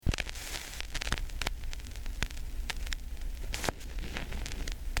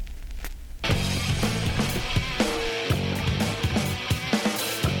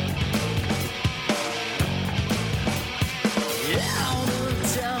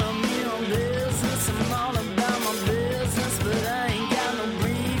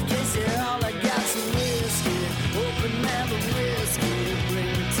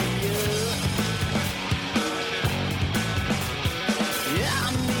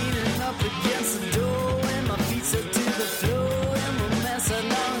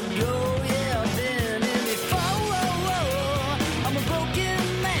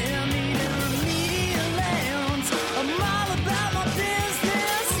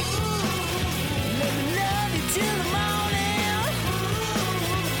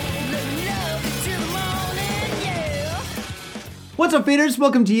What's up, faders?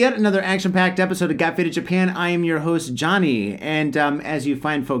 Welcome to yet another action-packed episode of Got Faded Japan. I am your host, Johnny. And as you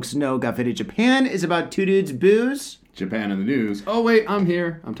fine folks know, Got Faded Japan is about two dudes, booze. Japan in the news. Oh, wait, I'm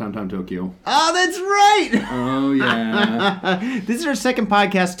here. I'm Tom Tokyo. Oh, that's right! Oh, yeah. This is our second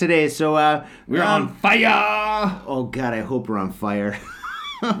podcast today, so... we're on fire! Oh, God, I hope we're on fire.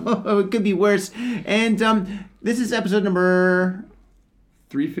 It could be worse. And this is episode number...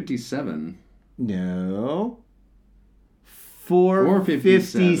 357. No...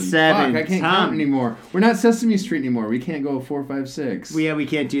 457. Fuck, I can't count anymore. We're not Sesame Street anymore. We can't go 456. Yeah, we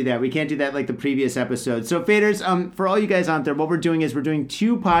can't do that. We can't do that like the previous episode. So, faders, for all you guys out there, what we're doing is we're doing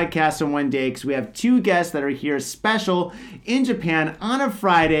two podcasts in one day because we have two guests that are here special in Japan on a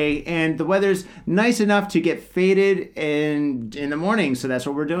Friday, and the weather's nice enough to get faded in the morning. So that's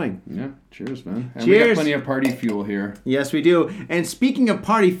what we're doing. Yeah, cheers, man. And cheers. We got plenty of party fuel here. Yes, we do. And speaking of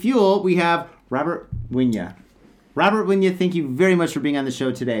party fuel, we have Robert Wynia. Robert Wynia, thank you very much for being on the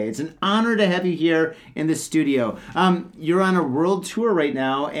show today. It's an honor to have you here in the studio. You're on a world tour right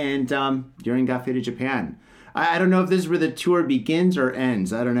now, and you're in Got Faded Japan. I don't know if this is where the tour begins or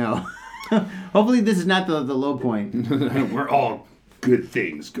ends. I don't know. Hopefully this is not the low point. Where all good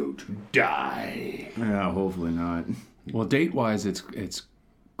things go to die. Yeah, hopefully not. Well, date-wise, it's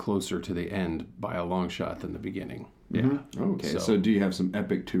closer to the end by a long shot than the beginning. Yeah. Mm-hmm. Okay, so do you have some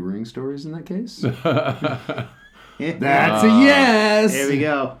epic touring stories in that case? That's a yes! There we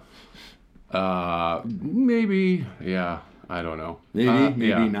go. Maybe, yeah. I don't know. Maybe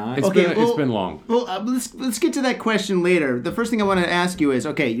yeah. not. It's been long. Well, let's get to that question later. The first thing I want to ask you is,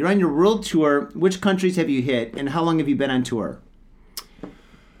 okay, you're on your world tour. Which countries have you hit, and how long have you been on tour?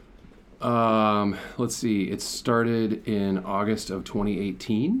 Let's see. It started in August of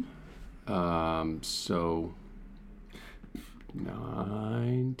 2018. So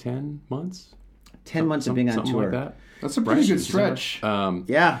 10 months. 10 months of being on something tour. Like that. That's a pretty good stretch.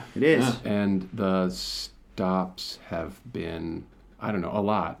 Yeah, it is. Yeah. And the stops have been, I don't know, a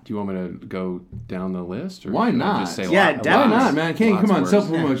lot. Do you want me to go down the list? Or Why should I not? just say Yeah, lot? definitely. Why not, man? Come on, words.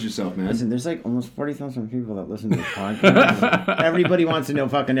 self-promote yourself, man. Listen, there's like almost 40,000 people that listen to this podcast. Everybody wants to know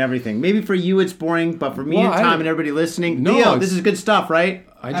fucking everything. Maybe for you it's boring, but for me and Tom and everybody listening, Theo, this is good stuff, right?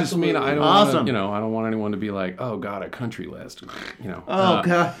 I just mean I don't awesome. want I don't want anyone to be like, oh god, a country list, Oh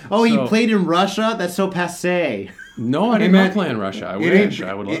god. Oh, he played in Russia? That's so passé. No, I didn't play in Russia. I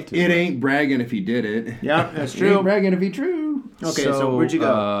would love to. It ain't bragging if he did it. Yeah, that's It true. ain't bragging if he true. Okay, so where'd you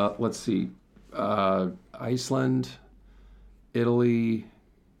go? Let's see. Iceland, Italy,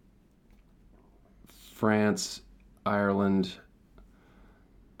 France, Ireland,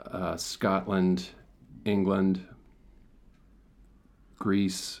 Scotland, England,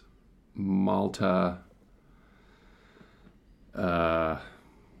 Greece, Malta,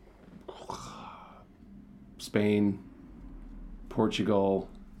 Spain, Portugal,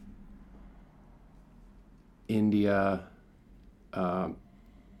 India,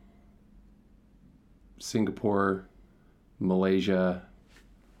 Singapore, Malaysia,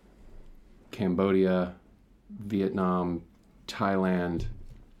 Cambodia, Vietnam, Thailand,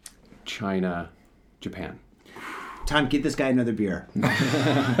 China, Japan. Tom, get this guy another beer. You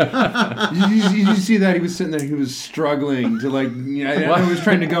see that? He was sitting there. He was struggling to I know he was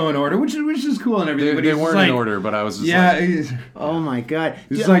trying to go in order, which is cool and everything. They weren't in order, but I was just oh my god.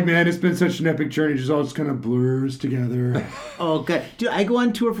 It's like, man, it's been such an epic journey. Just all just kind of blurs together. Oh god. Dude, I go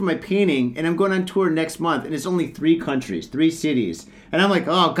on tour for my painting, and I'm going on tour next month, and it's only 3 countries, 3 cities. And I'm like,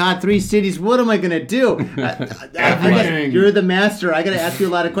 oh god, 3 cities, what am I going to do? You're the master. I got to ask you a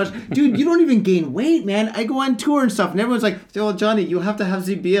lot of questions. Dude, you don't even gain weight, man. I go on tour and stuff, and everyone's like, oh, Johnny, you have to have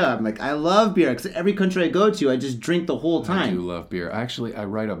the beer. I'm like, I love beer, because every country I go to, I just drink the whole time. I do love beer. Actually, I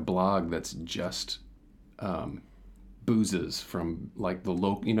write a blog that's just boozes from like the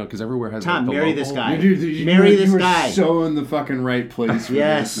local, because everywhere has Tom, like the marry local. this guy. Marry this guy. You were so in the fucking right place for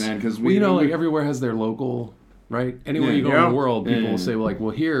yes. this, man. Because everywhere has their local, right? Anywhere you go in the world, people will say, well,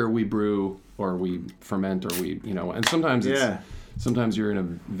 here we brew or we ferment or we, and sometimes sometimes you're in a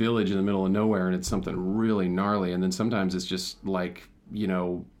village in the middle of nowhere and it's something really gnarly, and then sometimes it's just like,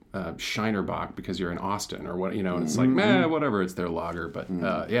 Shinerbach because you're in Austin or what, and it's like, whatever, it's their lager, but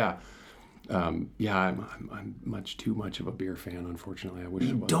I'm much too much of a beer fan, unfortunately. I wish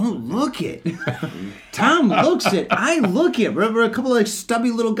it was. Don't look it. Tom looks it. I look it. We're a couple of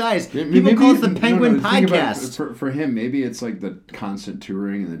stubby little guys. People call us the Penguin Podcast. For him, maybe it's like the constant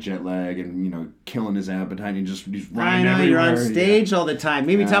touring and the jet lag and, killing his appetite and he's running everywhere. You're on stage all the time.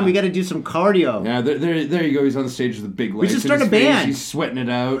 Maybe, Tom, we got to do some cardio. Yeah, there you go. He's on the stage with the big lights. We should start a band. He's sweating it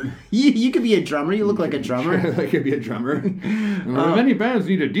out. You could be a drummer. You look like a drummer. I could be a drummer. If any bands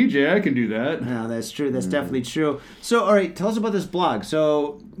need a DJ, I can do that. that. No, that's true. That's definitely true. So, all right, tell us about this blog.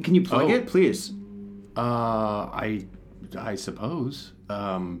 So, can you plug it, please? I suppose.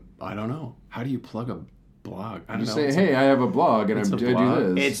 I don't know. How do you plug a blog? I don't know. Say, hey, I have a blog and I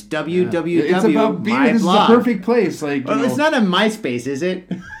do this. It's www. It's about being. This is the perfect place. Like, it's not on MySpace, is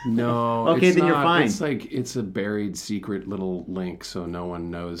it? No. Okay, then you're fine. It's like it's a buried secret little link, so no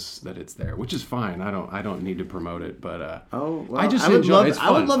one knows that it's there, which is fine. I don't need to promote it, but I just enjoy. It's fun.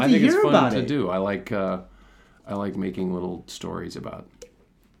 I would love to hear about it. To do. I like making little stories about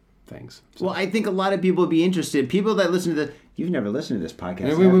things. So. Well, I think a lot of people would be interested. People that listen to you've never listened to this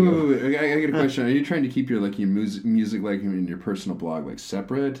podcast. Wait. I got a question. Are you trying to keep your music like in your personal blog like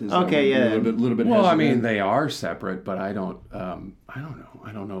separate? Is okay, yeah. A little bit. Well, I mean, they are separate, but I don't know.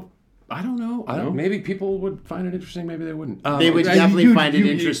 Maybe people would find it interesting. Maybe they wouldn't. They would definitely find it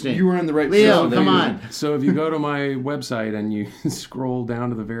interesting. You were on the right. Leo, come on. So if you go to my website and you scroll down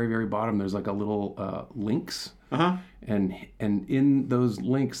to the very, very bottom, there's like a little links. Uh-huh. And in those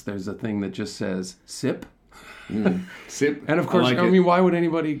links, there's a thing that just says SIP. SIP. And of course, I mean, why would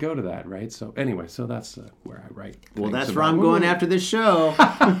anybody go to that, right? So anyway, that's where I write. Well, that's where I'm going after this show.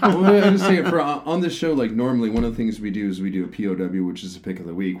 Well, I'm just saying, on this show, like normally one of the things we do is we do a POW, which is a pick of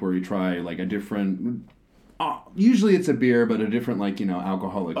the week, where we try like a different. Usually it's a beer, but a different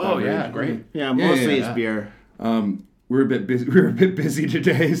alcoholic. Oh yeah, great. Yeah, mostly it's beer. We're a bit busy. We were a bit busy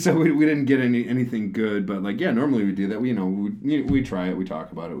today, so we didn't get anything good. But normally we do that. We try it, we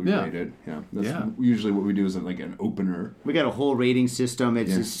talk about it, we rate it. Yeah, that's usually what we do is like an opener. We got a whole rating system.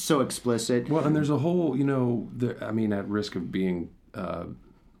 It's just so explicit. Well, and there's a whole, at risk of being,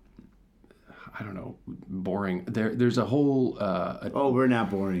 boring. There's a whole. We're not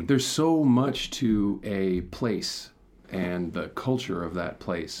boring. There's so much to a place and the culture of that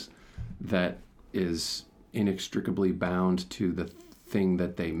place that is inextricably bound to the thing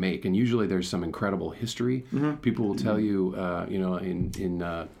that they make, and usually there's some incredible history. Mm-hmm. People will tell you,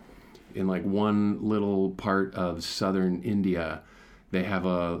 in like one little part of southern India, they have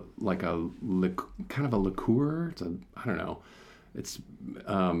kind of a liqueur.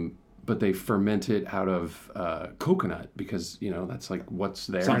 But they ferment it out of coconut because that's like what's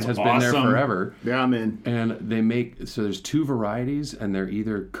there and has been there forever. Yeah, I'm in. And they make there's two varieties, and they're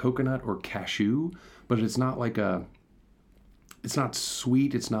either coconut or cashew. But it's not like it's not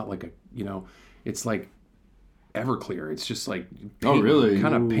sweet. It's not like it's like Everclear. It's just like paint, really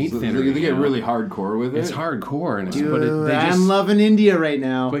kind of paint thinner. They get really hardcore with it. It's hardcore, and I'm loving India right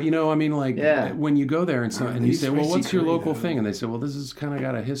now. But when you go there and you say, well, what's your local thing? And they say, well, this has kind of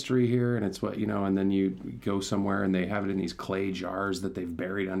got a history here, and it's what and then you go somewhere and they have it in these clay jars that they've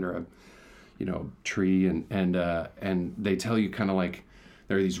buried under a tree, and they tell you kind of like.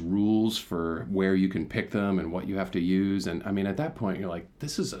 There are these rules for where you can pick them and what you have to use. And I mean, at that point, you're like,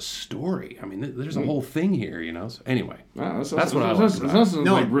 this is a story. I mean, there's a whole thing here, So anyway, that's what I like. That's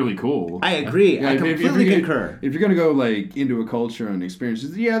really cool. I agree. I completely concur. If you're going to go like into a culture and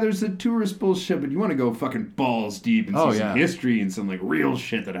experiences, there's the tourist bullshit, but you want to go fucking balls deep and see some history and some like real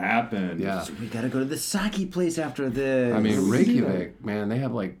shit that happened. Yeah. So we got to go to the sake place after this. I mean, Reykjavik, man, they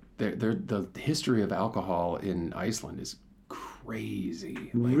have like, the history of alcohol in Iceland is crazy.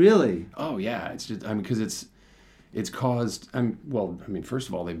 Really? Oh yeah, it's just because it's caused. First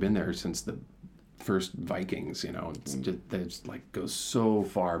of all, they've been there since the first Vikings. It's just like goes so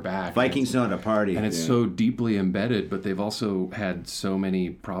far back. Vikings know how to party, and it's so deeply embedded. But they've also had so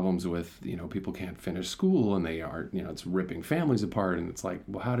many problems with people can't finish school, and they are it's ripping families apart, and it's like,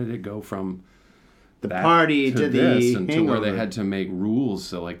 well, how did it go from the party to this the and to where they had to make rules?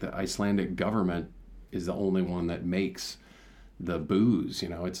 So like the Icelandic government is the only one that makes the booze,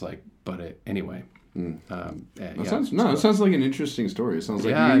 it's like, anyway. It sounds like an interesting story. It sounds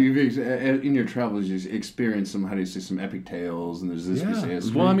like you've in your travels you've experienced some epic tales, and there's this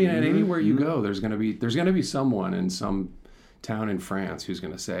history. Well, I mean, and anywhere you go, there's gonna be someone in some town in France who's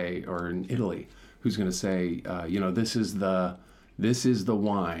gonna say, or in Italy, who's gonna say, this is the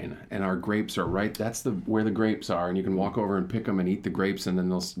wine, and our grapes are right. That's where the grapes are, and you can walk over and pick them and eat the grapes, and then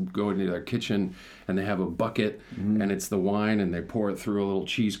they'll go into their kitchen and they have a bucket, and it's the wine, and they pour it through a little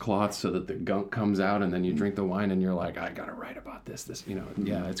cheesecloth so that the gunk comes out, and then you drink the wine, and you're like, I gotta write about this. It's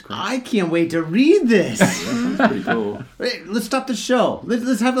crazy. I can't wait to read this. That sounds pretty cool. Wait, let's stop the show.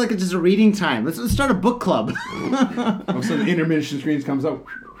 Let's have like just a reading time. Let's start a book club. All of a sudden, the intermission screens comes up.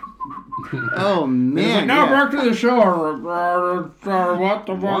 Oh man! Now back to the show. What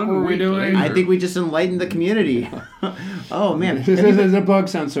the fuck were we doing? I think we just enlightened the community. Oh man! The bug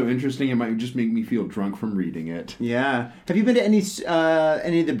sounds so interesting. It might just make me feel drunk from reading it. Yeah. Have you been to any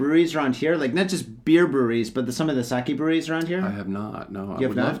of the breweries around here? Like not just beer breweries, but some of the sake breweries around here? I have not. No, I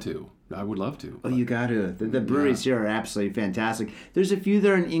would love to. I would love to. Oh, you got to. The breweries here are absolutely fantastic. There's a few that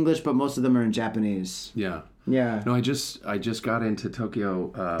are in English, but most of them are in Japanese. Yeah. Yeah. No, I just got into Tokyo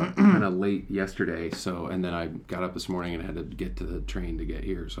kind of late yesterday, and then I got up this morning and had to get to the train to get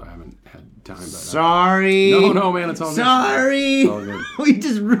here, so I haven't had time. Sorry. No, man, it's all good. Sorry. It's all good. We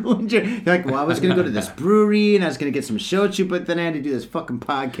just ruined your... You're like, well, I was going to go to this brewery and I was going to get some shochu, but then I had to do this fucking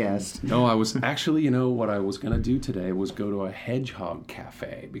podcast. No, I was actually, what I was going to do today was go to a hedgehog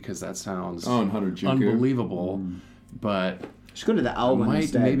cafe, because that sounds unbelievable, but... Just go to the Owl one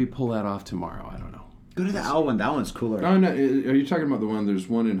instead. Maybe pull that off tomorrow. I don't know. Go to the Owl one. That one's cooler. Oh, no. Are you talking about the one? There's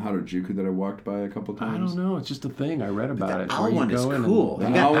one in Harajuku that I walked by a couple times. I don't know. It's just a thing. I read about it. The Owl one is cool.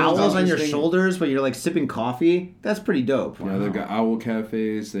 You got owls on your shoulders, but you're like sipping coffee. That's pretty dope. Yeah, they've got owl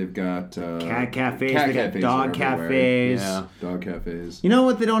cafes. They've got cat cafes. They got dog cafes. Yeah, dog cafes. You know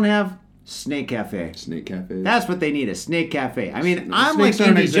what they don't have? Snake cafe. Snake cafes. That's what they need, a snake cafe. I mean, I'm like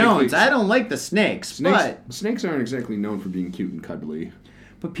Indy Jones. I don't like the snakes, but... Snakes aren't exactly known for being cute and cuddly.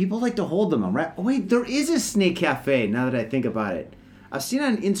 But people like to hold them, right? Oh, wait, there is a snake cafe, now that I think about it. I've seen it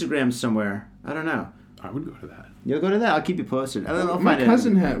on Instagram somewhere. I don't know. I would go to that. You'll go to that? I'll keep you posted. I don't know if my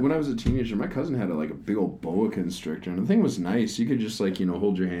cousin had, when I was a teenager, my cousin had a big old boa constrictor, and the thing was nice. You could just,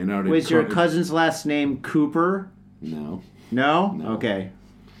 hold your hand out. Was your cousin's last name Cooper? No. No? Okay.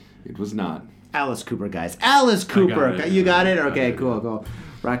 It was not. Alice Cooper, guys. Alice Cooper. You got it? Okay, cool.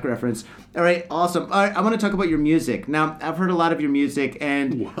 Rock reference. All right, awesome. All right, I want to talk about your music. Now, I've heard a lot of your music,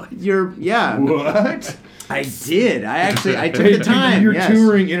 and What? I did. I took the time. You're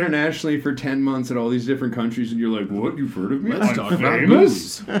touring internationally for 10 months at all these different countries, and you're like, what? You've heard of me? Let's talk about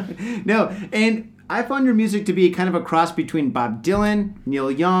movies. No, and I found your music to be kind of a cross between Bob Dylan, Neil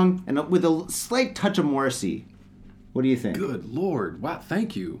Young, and with a slight touch of Morrissey. What do you think? Good Lord. Wow,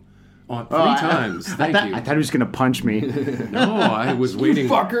 thank you. Three times. Thank you. I thought he was going to punch me. No, I was waiting.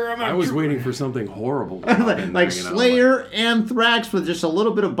 Fucker, I was waiting for something horrible. like Slayer, Anthrax with just a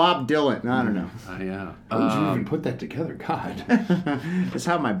little bit of Bob Dylan. I don't know. Yeah. How did you even put that together? God. That's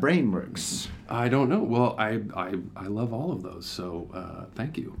how my brain works. I don't know. Well, I love all of those. So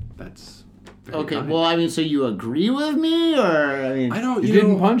thank you. That's okay. kind. Well, I mean, so you agree with me, or I mean, I don't. He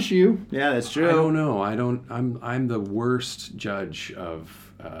didn't punch you. Yeah, that's true. I don't know. I don't. I'm the worst judge of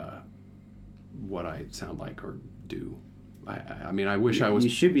what I sound like or do. I mean, I wish I was...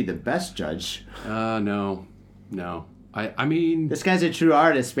 You should be the best judge. No. I mean... This guy's a true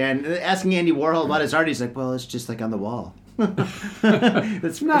artist, man. Asking Andy Warhol about his art, he's like, well, it's just like on the wall.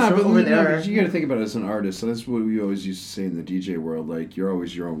 That's over there. You got to think about it as an artist. So that's what we always used to say in the DJ world. Like, you're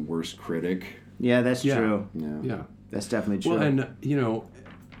always your own worst critic. Yeah, that's true. Yeah. That's definitely true. Well, and,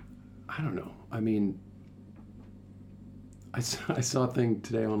 I don't know. I mean... I saw a thing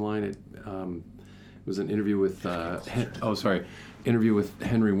today online. It was an interview with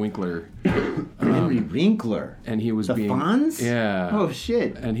Henry Winkler. Henry Winkler, and he was the Fonz. Yeah. Oh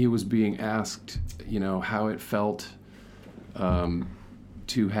shit. And he was being asked, how it felt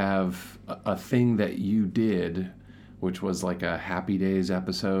to have a thing that you did, which was like a Happy Days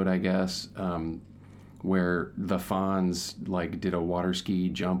episode, I guess. Where the Fonz did a water ski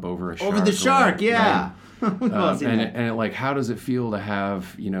jump over a shark. Over the shark, yeah. Right? And how does it feel to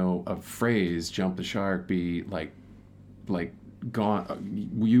have a phrase "jump the shark" be like gone?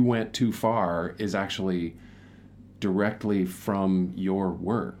 You went too far is actually directly from your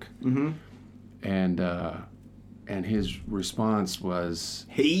work. Mm-hmm. And his response was,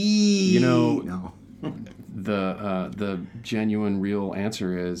 "Hey, no." The genuine, real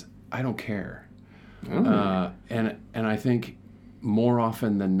answer is, "I don't care." Oh. And I think more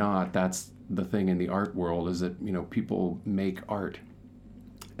often than not, that's the thing in the art world, is that people make art,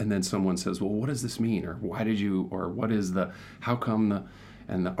 and then someone says, "Well, what does this mean?" or "Why did you?" or "What is the? How come the?"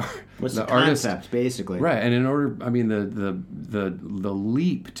 and the what's the artist, concept basically, right? And in order, I mean, the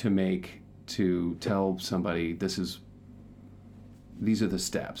leap to make to tell somebody these are the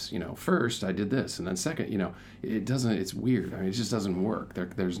steps. First I did this, and then second, it doesn't. It's weird. I mean, it just doesn't work.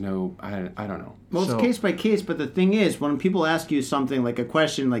 There's no. I don't know. Well, it's case by case. But the thing is, when people ask you something like a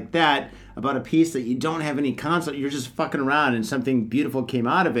question like that about a piece that you don't have any concept, you're just fucking around, and something beautiful came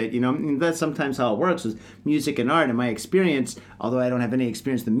out of it. And that's sometimes how it works with music and art. In my experience, although I don't have any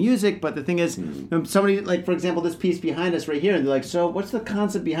experience with music, but the thing is, somebody for example, this piece behind us right here, and they're like, "So, what's the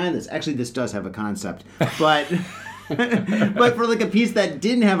concept behind this?" Actually, this does have a concept, but. But for like a piece that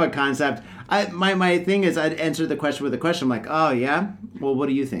didn't have a concept, my thing is I'd answer the question with a question. I'm like, oh yeah, well, what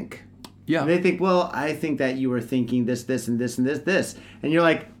do you think? Yeah. And they think, well, I think that you were thinking this, and this, and this, and you're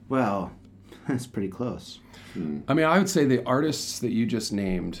like, well, that's pretty close. I mean, I would say the artists that you just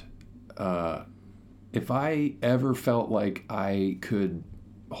named, if I ever felt like I could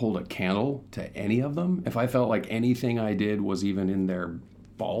hold a candle to any of them, if I felt like anything I did was even in their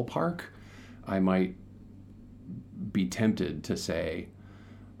ballpark, I might be tempted to say,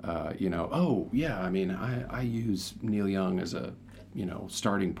 oh yeah, I mean, I use Neil Young as a,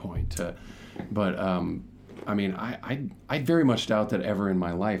 starting point to, but I mean, I very much doubt that ever in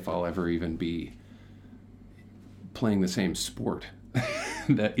my life I'll ever even be playing the same sport.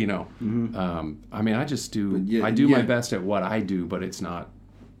 That I mean, I just do. I do my best at what I do, but it's not.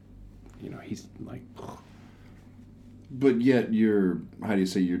 He's like. But yet you're, how do you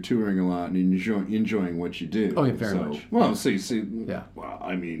say, you're touring a lot and enjoying what you do. Oh, yeah, very much. Well, see, yeah. Well,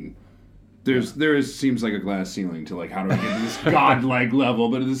 I mean, seems like a glass ceiling to like how do I get to this godlike level,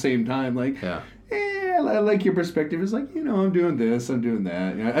 but at the same time, like, I like your perspective. It's like, I'm doing this, I'm doing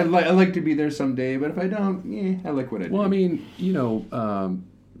that. I like to be there someday, but if I don't, I like what I do. Well, I mean,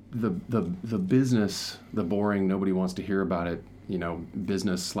 the business, the boring, nobody wants to hear about it.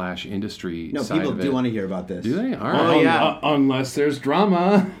 Business/industry. No, side people of it. do want to hear about this. Do they? All right. Oh yeah. Unless there's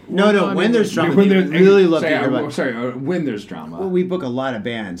drama. No. When there's drama, we really love to hear about it. Sorry, when there's drama. Well, we book a lot of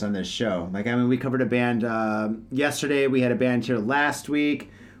bands on this show. Like, I mean, we covered a band yesterday. We had a band here last week.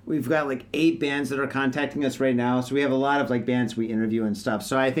 We've got like 8 bands that are contacting us right now. So we have a lot of like bands we interview and stuff.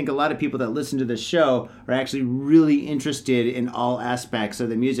 So I think a lot of people that listen to the show are actually really interested in all aspects of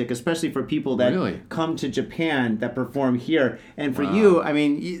the music, especially for people that come to Japan that perform here. And for you, I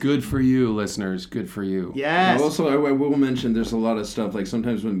mean... Good for you, listeners. Good for you. Yes. Also, I will mention there's a lot of stuff, like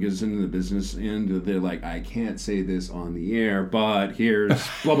sometimes when it gets into the business end, they're like, I can't say this on the air, but here's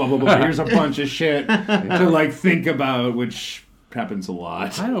blah, blah, blah, blah. Here's a bunch of shit to like think about, which... happens a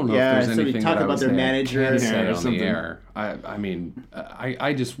lot. I don't know if there's anything talk that about their manager say or on something. the air. I mean,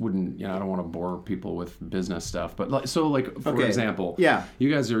 I just wouldn't. I don't want to bore people with business stuff. But for example,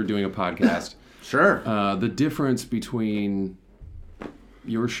 you guys are doing a podcast. Sure. The difference between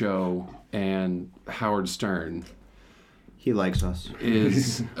your show and Howard Stern. He likes us.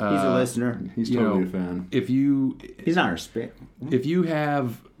 Is he's a listener. He's totally a fan. He's not our spit. If you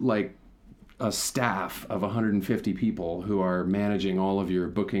have like a staff of 150 people who are managing all of your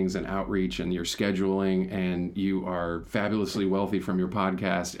bookings and outreach and your scheduling, and you are fabulously wealthy from your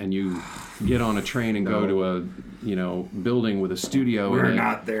podcast, and you get on a train and go to a building with a studio. We're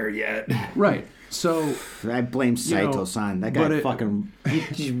not there yet. Right. So I blame Saito-san. That guy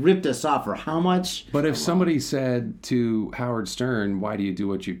he ripped us off for how much? But if somebody said to Howard Stern, "Why do you do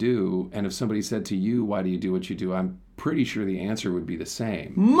what you do?" and if somebody said to you, "Why do you do what you do?" I'm pretty sure the answer would be the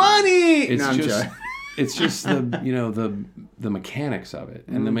same. Money. It's just the mechanics of it,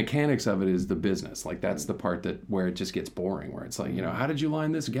 and the mechanics of it is the business. Like that's the part where it just gets boring. Where it's like, how did you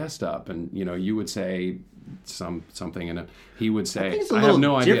line this guest up? And you would say something, and he would say, I have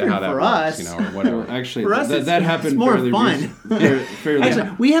no idea how that works, or whatever. Actually, for us, that happened. It's more fun. Fairly Actually,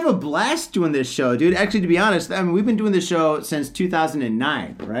 we have a blast doing this show, dude. Actually, to be honest, I mean, we've been doing this show since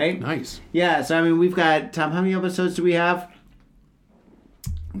 2009, right? Nice. Yeah. So I mean, we've got Tom. How many episodes do we have?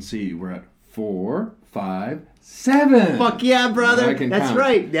 Let's see. We're at 4, 5, 7. Fuck yeah, brother. I can That's count.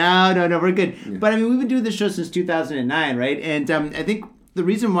 right. No, we're good. Yeah. But I mean, we've been doing this show since 2009, right? And I think the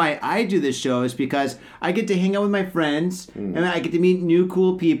reason why I do this show is because I get to hang out with my friends, and I get to meet new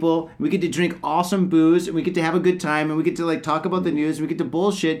cool people. We get to drink awesome booze, and we get to have a good time, and we get to like talk about the news, and we get to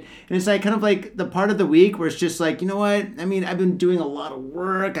bullshit. And it's like kind of like the part of the week where it's just like, you know what? I mean, I've been doing a lot of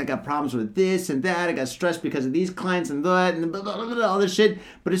work. I got problems with this and that. I got stressed because of these clients and that, and blah, blah, blah, blah, all this shit.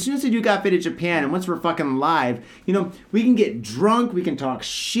 But as soon as I do Got Fit at Japan, and once we're fucking live, we can get drunk. We can talk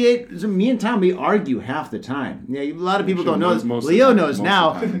shit. So me and Tom, we argue half the time. Yeah, a lot of people don't know this. Leo knows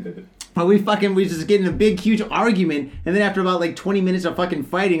now. But we just get in a big, huge argument, and then after about like 20 minutes of fucking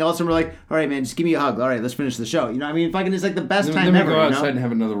fighting, all of a sudden we're like, all right, man, just give me a hug. All right, let's finish the show. Fucking it's like the best time then ever. We go outside and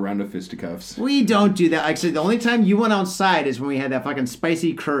have another round of fisticuffs. We don't do that. Actually, the only time you went outside is when we had that fucking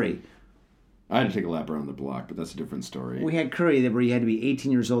spicy curry. I had to take a lap around the block, but that's a different story. We had curry where you had to be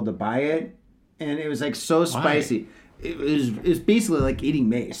 18 years old to buy it, and it was like so spicy. It was basically like eating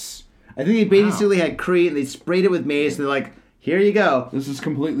mace. I think they basically had curry, and they sprayed it with mace, and they're like, Here you go. This is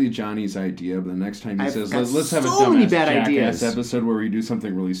completely Johnny's idea, but the next time he says, let's have so a many dumbass bad jackass ideas. episode where we do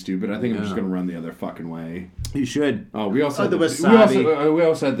something really stupid, I think I'm just going to run the other fucking way. You should. Oh, we also had the wasabi. We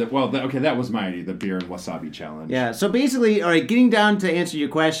also had that. Well, that was my idea, the beer and wasabi challenge. Yeah, so basically, all right, getting down to answer your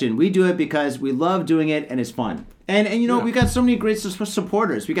question, we do it because we love doing it and it's fun. And you know, we got so many great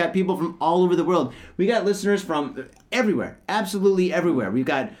supporters. We got people from all over the world. We got listeners from everywhere, absolutely everywhere. We've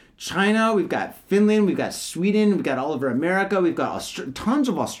got China, we've got Finland, we've got Sweden, we've got all over America, we've got tons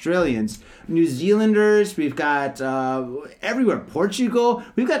of Australians, New Zealanders, we've got everywhere, Portugal.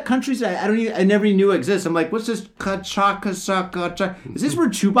 We've got countries that I never knew exist. I'm like, what's this? Is this where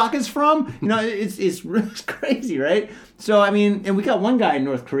Chewbacca is from? You know, it's crazy, right? So I mean, and we got one guy in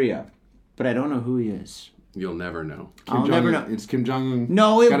North Korea, but I don't know who he is. You'll never know. I'll never know. It's Kim Jong-un.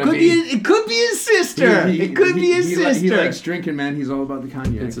 No, it could be his sister. It could be his sister. He likes drinking, man. He's all about the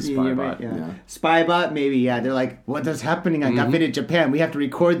Kanye. It's a spy bot. Yeah. Spy bot, maybe. Yeah, they're like, what is happening? I got in Japan. We have to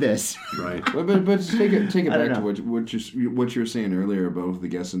record this. Right. but take it back to what you were saying earlier about the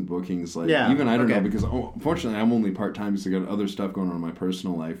guests and bookings. Like, even I don't know, because fortunately I'm only part time because I got other stuff going on in my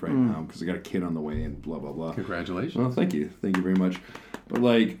personal life right now because I got a kid on the way and blah blah blah. Congratulations. Well, thank you very much. But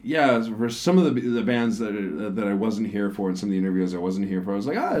like, yeah, for some of the bands that I wasn't here for, and some of the interviews I wasn't here for, I was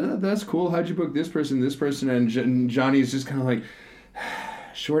like, that's cool. How'd you book this person? And Johnny's just kind of like,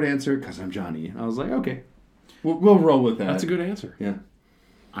 short answer, because I'm Johnny. And I was like, okay, we'll roll with that. That's a good answer. Yeah,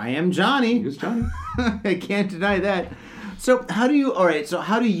 I am Johnny. It's Johnny. I can't deny that. So how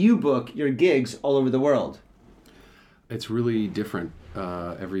do you book your gigs all over the world? It's really different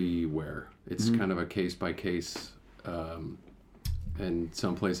everywhere. It's kind of a case by case. In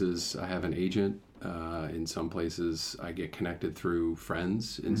some places, I have an agent. In some places, I get connected through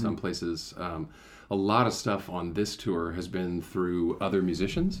friends. In some places, a lot of stuff on this tour has been through other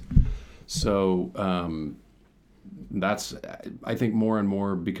musicians. So that's, I think, more and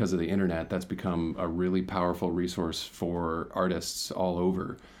more because of the internet, that's become a really powerful resource for artists all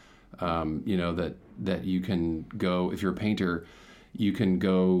over. You know, that you can go, if you're a painter, you can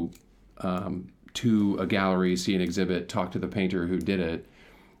go to a gallery, see an exhibit, talk to the painter who did it,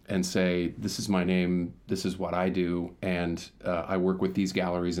 and say, this is my name, this is what I do, and I work with these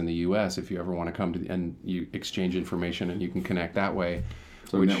galleries in the U.S. If you ever want to come to, and you exchange information and you can connect that way.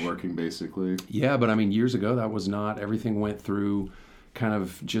 So networking, basically. Yeah, but I mean, years ago, that was not, everything went through kind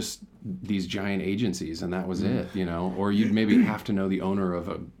of just these giant agencies, and that was it, you know, or you'd maybe have to know the owner of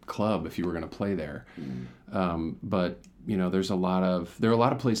a club if you were going to play there. But you know, there are a lot of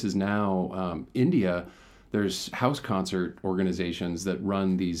places now. India, there's house concert organizations that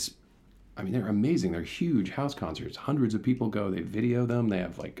run these. I mean, they're amazing. They're huge house concerts. Hundreds of people go. They video them. They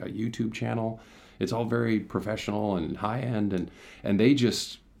have like a YouTube channel. It's all very professional and high end, and they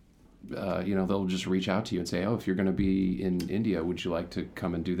just, you know, they'll just reach out to you and say, oh, if you're going to be in India, would you like to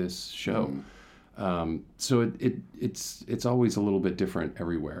come and do this show? So it's always a little bit different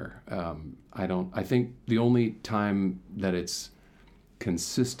everywhere. I think the only time that it's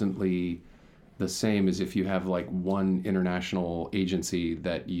consistently the same is if you have like one international agency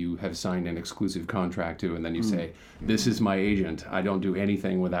that you have signed an exclusive contract to, and then you say, this is my agent. I don't do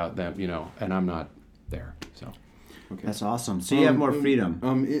anything without them, you know, and I'm not there. So. Okay. That's awesome. So you have more freedom.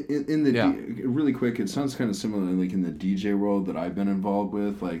 Really quick, it sounds kind of similar like in the DJ world that I've been involved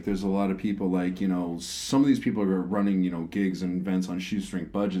with. Like, there's a lot of people, like, you know, some of these people are running, you know, gigs and events on shoestring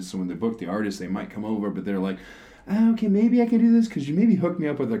budgets. So when they book the artist, they might come over, but they're like, okay, maybe I can do this because you maybe hook me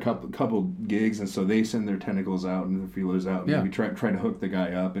up with a couple gigs, and so they send their tentacles out and their feelers out, and maybe try to hook the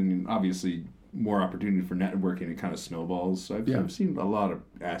guy up, and obviously more opportunity for networking. It kind of snowballs. So I've seen a lot of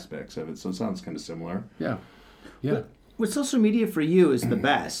aspects of it, so it sounds kind of similar. Yeah. Yeah. What social media for you is the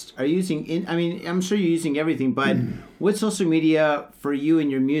best? Are you using? I mean, I'm sure you're using everything, but what social media for you and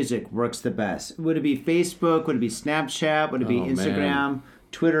your music works the best? Would it be Facebook? Would it be Snapchat? Would it be Instagram? Man.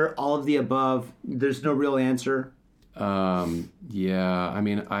 Twitter? All of the above? There's no real answer. Yeah. I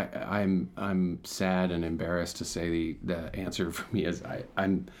mean, I'm sad and embarrassed to say the answer for me is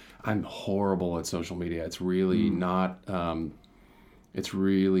I'm horrible at social media. It's really not. It's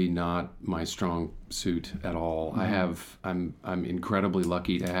really not my strong suit at all. I'm incredibly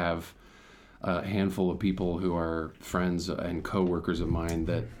lucky to have a handful of people who are friends and coworkers of mine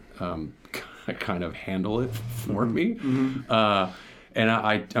that kind of handle it for me. And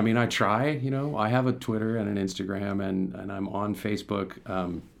I mean, I try. You know, I have a Twitter and an Instagram, and I'm on Facebook.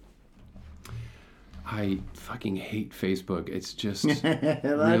 I fucking hate Facebook. It's just a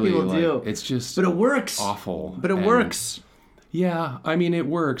lot of people do. It's just, but it works. Awful. But it works. Yeah, I mean, it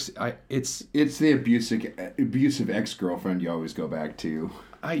works. It's the abusive ex-girlfriend you always go back to.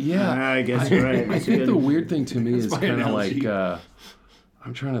 I guess you're right. I think the weird thing to me is kind of like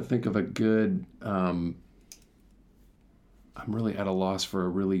I'm trying to think of a good. I'm really at a loss for a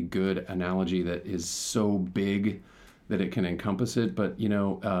really good analogy that is so big that it can encompass it. But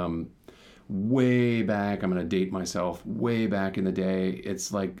way back, I'm going to date myself. Way back in the day,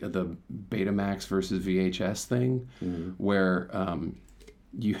 it's like the Betamax versus VHS thing, where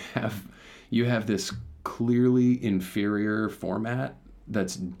you have this clearly inferior format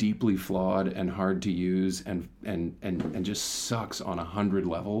that's deeply flawed and hard to use and just sucks on 100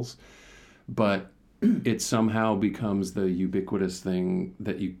 levels, but it somehow becomes the ubiquitous thing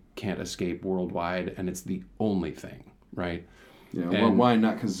that you can't escape worldwide, and it's the only thing, right? Yeah, well, why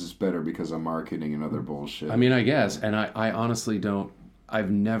not? Because it's better because of marketing and other bullshit. I mean, I guess, and I honestly don't.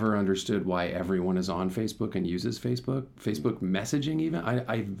 I've never understood why everyone is on Facebook and uses Facebook messaging even.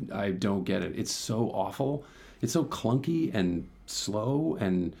 I don't get it. It's so awful. It's so clunky and slow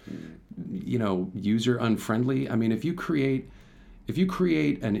and user unfriendly. I mean, if you create an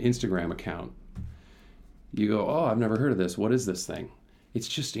Instagram account, you go, oh, I've never heard of this. What is this thing? It's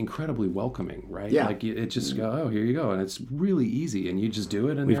just incredibly welcoming, right? Yeah. Like it just go, oh, here you go, and it's really easy, and you just do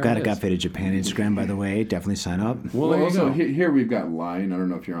it. And we've got a Cafe de Japan Instagram, by the way. Definitely sign up. Well also here we've got Line. I don't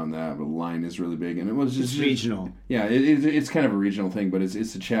know if you're on that, but Line is really big, and it was just regional. Yeah, it's kind of a regional thing, but it's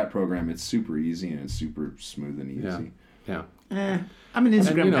a chat program. It's super easy and it's super smooth and easy. Yeah. I'm an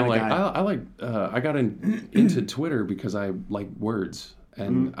Instagram kind of guy. I got into Twitter because I like words,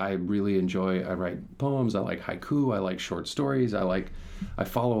 and I really enjoy. I write poems. I like haiku. I like short stories. I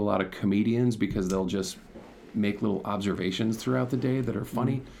follow a lot of comedians because they'll just make little observations throughout the day that are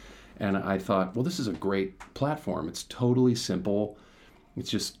funny. And I thought, well, this is a great platform. It's totally simple.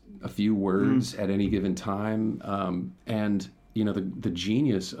 It's just a few words at any given time. And the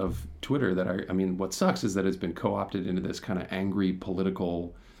genius of Twitter I mean, what sucks is that it's been co-opted into this kind of angry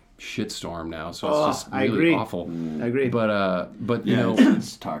political shitstorm now. So it's just really awful. I agree. But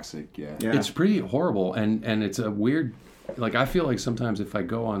it's toxic. Yeah. It's pretty horrible. And it's a weird, like, I feel like sometimes if I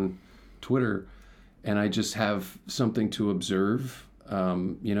go on Twitter and I just have something to observe,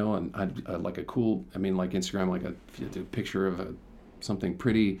 and I like a cool, I mean, like Instagram, like a picture of something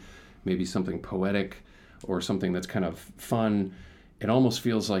pretty, maybe something poetic or something that's kind of fun. It almost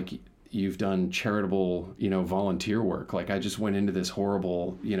feels like you've done charitable, volunteer work. Like I just went into this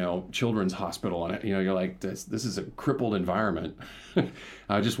horrible, children's hospital, and you're like, this is a crippled environment.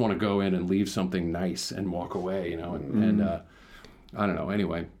 I just want to go in and leave something nice and walk away, and I don't know.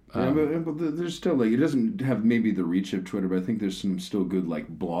 Anyway. But there's still it doesn't have maybe the reach of Twitter, but I think there's some still good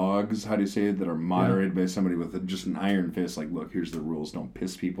blogs, how do you say it, that are moderated by somebody with just an iron fist, look, here's the rules, don't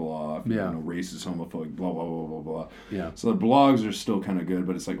piss people off, racist, homophobic, blah, blah, blah, blah, blah. Yeah. So the blogs are still kind of good,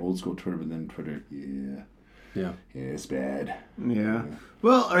 but it's like old school Twitter, but then Twitter, yeah, it's bad. Yeah.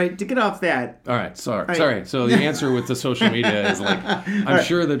 Well, all right, to get off that. All right, sorry. So the answer with the social media is I'm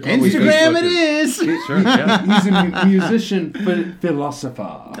sure that probably Instagram it is. Sure, yeah. He's a musician,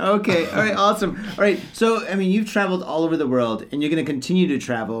 philosopher. Okay, all right, awesome. All right, so, I mean, you've traveled all over the world, and you're going to continue to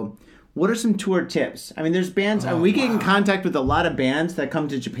travel. What are some tour tips? I mean, there's bands, we get in contact with a lot of bands that come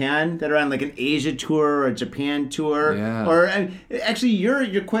to Japan that are on an Asia tour or a Japan tour. Yeah. Or actually,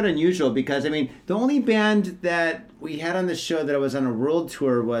 you're quite unusual because, I mean, the only band that we had on the show that was on a world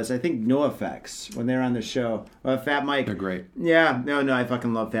tour was, I think, NoFX when they were on the show. Fat Mike. They're great. Yeah, no, I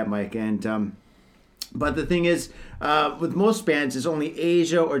fucking love Fat Mike. And but the thing is, with most bands, it's only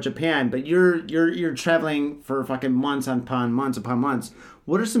Asia or Japan. But you're traveling for fucking months upon months.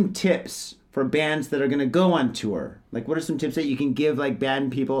 What are some tips for bands that are going to go on tour? What are some tips that you can give,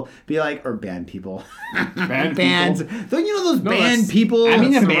 band people? Band people. Bands. Don't you know those band people? I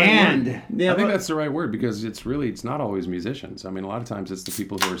mean, a band. I think that's the right word because it's not always musicians. I mean, a lot of times it's the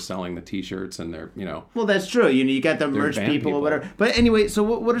people who are selling the T-shirts and they're, Well, that's true. You got the merch people or whatever. But anyway, so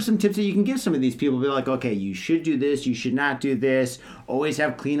what are some tips that you can give some of these people? Be like, okay, you should do this. You should not do this. Always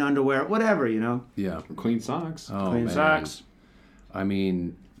have clean underwear. Whatever, Yeah. Clean socks. Oh, clean socks. I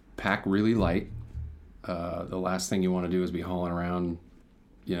mean, pack really light. The last thing you want to do is be hauling around,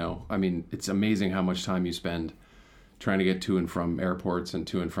 I mean, it's amazing how much time you spend trying to get to and from airports and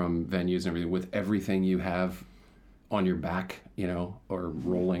to and from venues and everything with everything you have on your back, or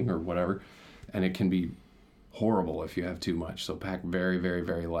rolling or whatever. And it can be horrible if you have too much. So pack very, very,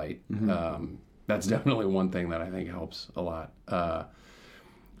 very light. Mm-hmm. That's definitely one thing that I think helps a lot. I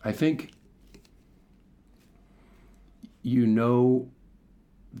think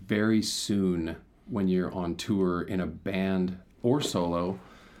very soon when you're on tour in a band or solo,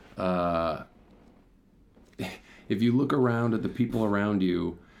 if you look around at the people around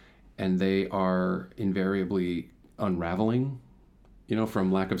you and they are invariably unraveling,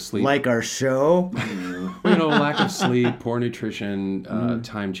 from lack of sleep. Like our show? Lack of sleep, poor nutrition,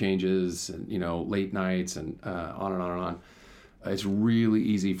 time changes, and, late nights, and on and on and on. It's really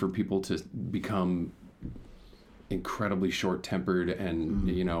easy for people to become incredibly short-tempered and,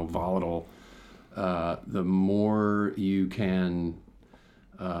 volatile. The more you can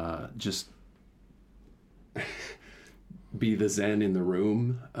just be the zen in the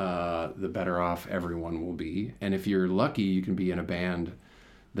room, the better off everyone will be. And if you're lucky, you can be in a band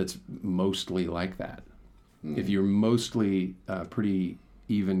that's mostly like that. If you're mostly pretty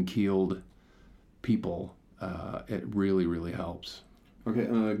even-keeled people, it really, really helps. Okay,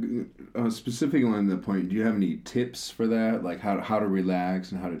 specifically on that point, do you have any tips for that? Like how to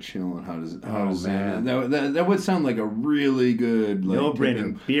relax and how to chill and how to zen? That would sound like a really good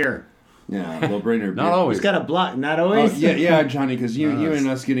no-brainer. Beer. Yeah, no-brainer. Not always. He's got a block. Not always. Yeah, Johnny, because you and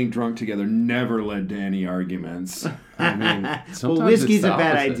us getting drunk together never led to any arguments. I mean, well, whiskey's a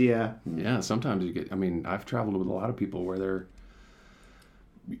bad idea. Yeah, sometimes you get. I mean, I've traveled with a lot of people where they're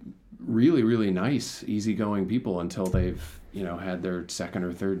really, really nice, easygoing people until they've had their second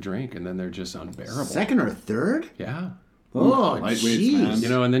or third drink, and then they're just unbearable. Second or third? Yeah. Oh, jeez.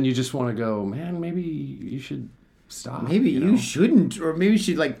 And then you just want to go, man, maybe you should stop. Maybe you shouldn't, or maybe you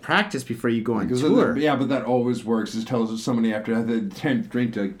should practice before you go on tour. But that always works. It tells somebody after the 10th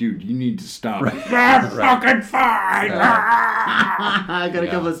drink, dude, you need to stop. Right. Fucking fine. I got a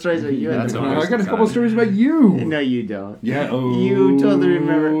couple of stories about you. I got a couple of stories about you. No, you don't. Yeah. Oh, you totally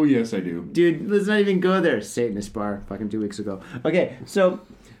remember. Oh, yes, I do. Dude, let's not even go there. Satanist bar, fucking 2 weeks ago. Okay, so.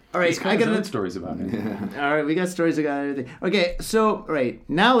 All right, I got stories about it. Yeah. All right, we got stories about everything. Okay, so all right,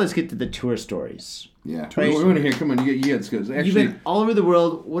 now let's get to the tour stories. Yeah, we want to hear. Come on, you get skills. Actually, you've been all over the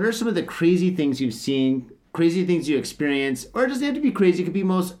world. What are some of the crazy things you've seen? Crazy things you experience, or it doesn't have to be crazy. It could be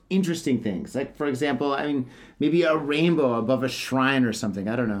most interesting things. Like, for example, maybe a rainbow above a shrine or something.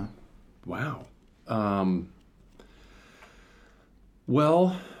 I don't know. Wow.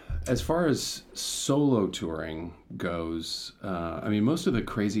 Well, as far as solo touring goes, most of the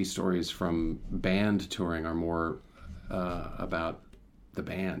crazy stories from band touring are more about the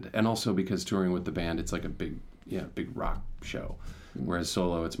band, and also because touring with the band, it's like a big rock show, whereas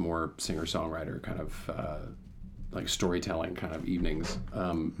solo, it's more singer-songwriter kind of like storytelling kind of evenings.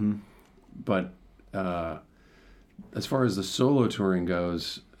 But as far as the solo touring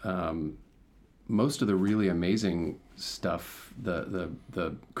goes, most of the really amazing stuff, the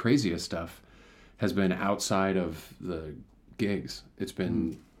craziest stuff, has been outside of the gigs. It's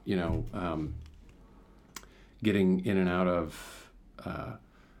been getting in and out of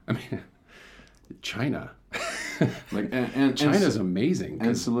China. China's amazing.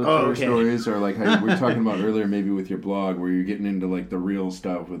 Ancillary stories are like how we were talking about earlier, maybe with your blog, where you're getting into the real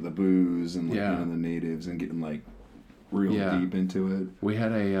stuff with the booze and the natives and getting real deep into it. We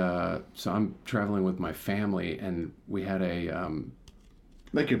had so I'm traveling with my family, and we had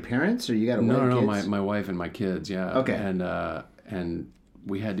your parents, or you got no, my wife and my kids, yeah. Okay. And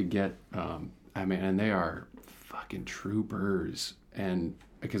we had to get, and they are fucking troopers, and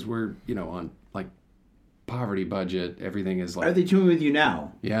because we're, on poverty budget, everything is Are they touring with you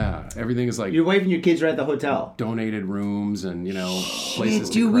now? Yeah, everything is your wife and your kids are at the hotel. Donated rooms and places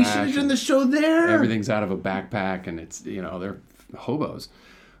to dude, crash. We should have done the show there. Everything's out of a backpack, and it's they're hobos.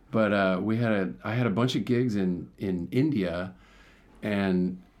 But I had a bunch of gigs in India,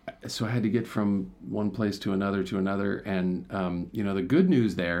 and so I had to get from one place to another, and the good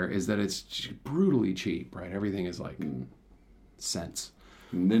news there is that it's brutally cheap, right? Everything is cents.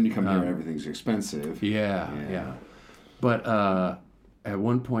 And then you come here, everything's expensive. Yeah. But at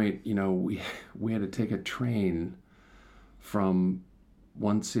one point, we had to take a train from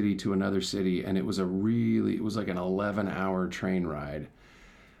one city to another city, and it was like an 11-hour train ride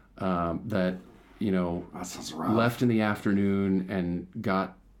that sounds rough. Left in the afternoon and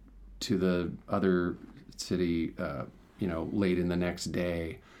got to the other city, late in the next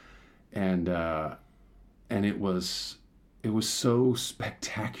day, and it was so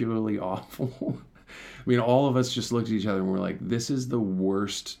spectacularly awful. All of us just looked at each other and we're like, this is the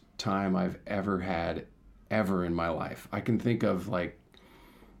worst time I've ever had ever in my life. I can think of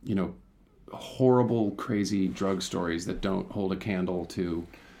horrible, crazy drug stories that don't hold a candle to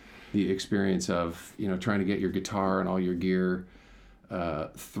the experience of, trying to get your guitar and all your gear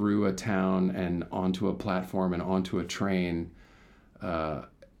through a town and onto a platform and onto a train, and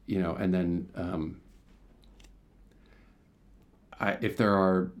then... if there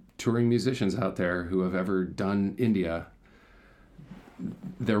are touring musicians out there who have ever done India,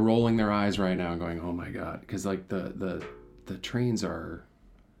 they're rolling their eyes right now and going, "Oh my God!" Because the trains are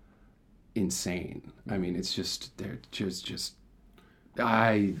insane. It's just they're just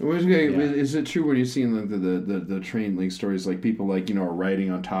Is it true when you're seeing the train like stories like people like are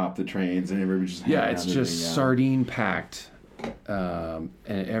riding on top the trains and everybody just it's just sardine packed, and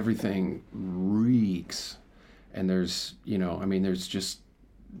everything reeks, and there's there's just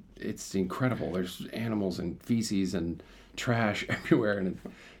it's incredible. There's animals and feces and trash everywhere, and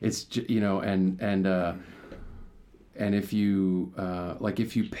it's and if you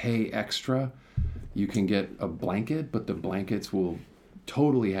if you pay extra, you can get a blanket, but the blankets will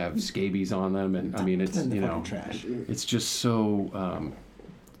totally have scabies on them, and it's trash. It's just so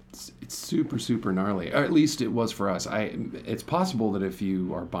it's super, super gnarly. Or at least it was for us. It's possible that if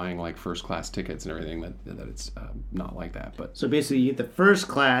you are buying like first class tickets and everything that it's not like that. But so basically, you get the first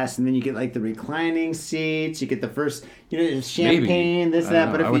class, and then you get like the reclining seats. You get the first, champagne,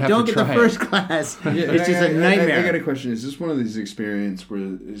 that. But if you don't get the first class, it's just a nightmare. I got a question. Is this one of these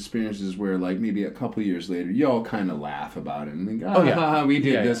experiences where like maybe a couple years later, you all kind of laugh about it and think, we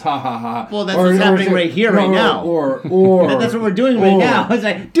did this, ha ha ha. Well, that's what's happening right here, right now. Or that's what we're doing right now. It's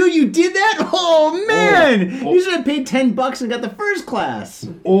like, dude, you did that? Oh man, you should have paid $10 and got the first class.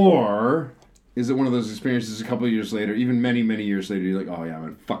 Or is it one of those experiences a couple of years later, even many, many years later, you're like, oh yeah,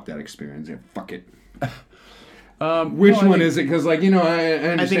 man, fuck that experience. Yeah, fuck it. Which one is it? Because I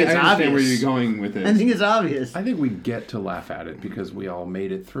understand where you're going with it. I think it's obvious. I think we get to laugh at it because we all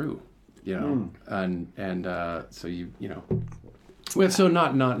made it through, and so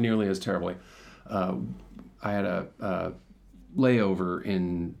not nearly as terribly. I had a layover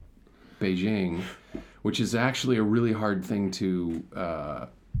in Beijing, which is actually a really hard thing to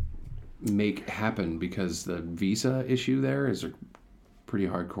make happen because the visa issue there is pretty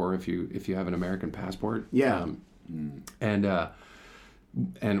hardcore if you have an American passport. Yeah. And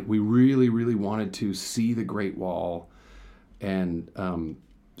we really, really wanted to see the Great Wall, and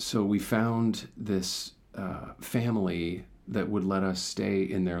so we found this family that would let us stay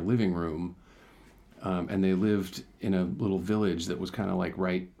in their living room, and they lived in a little village that was kind of like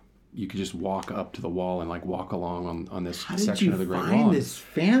you could just walk up to the wall and like walk along on this section of the Great Wall. How did you find this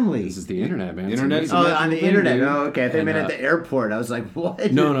family? This is the internet, man. On the internet. Dude. Oh, okay. I think I meant at the airport. I was like,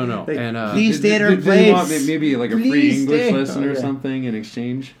 what? No. Like, and please stay at our place. Did want maybe like a free English lesson or something in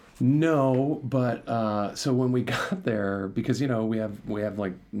exchange? No, but so when we got there, because we have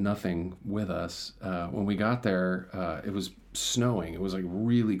like nothing with us. When we got there, it was snowing. It was like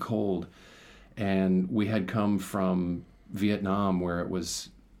really cold, and we had come from Vietnam where it was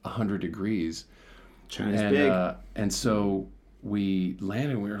 100 degrees. China's big. And so we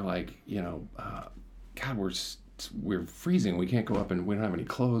landed and we were like, God, we're freezing. We can't go up and we don't have any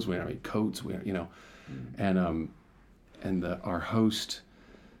clothes. We don't have any coats. And our host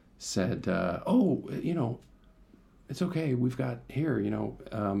said, it's okay. We've got here,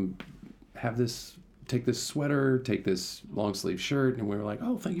 take this sweater, take this long sleeve shirt. And we were like,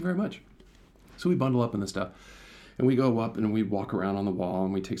 oh, thank you very much. So we bundle up in this stuff. And we go up and we walk around on the wall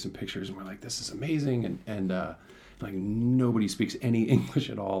and we take some pictures and we're like, this is amazing. And like nobody speaks any English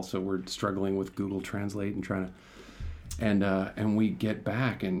at all. So we're struggling with Google Translate and trying to, and we get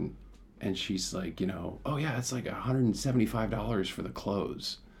back and she's like, oh yeah, it's like $175 for the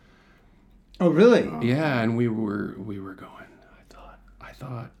clothes. Oh, really? Yeah. And we were going, I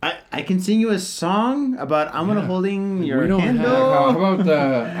thought I can sing you a song about I'm gonna holding your candle. How about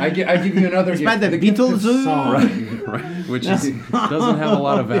I give you another gift. By the Beatles song, right? Which doesn't have a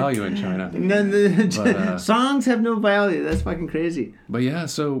lot of value in China. But, songs have no value. That's fucking crazy. But yeah,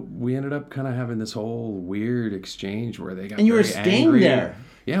 so we ended up kind of having this whole weird exchange where they got and you were staying angry. There.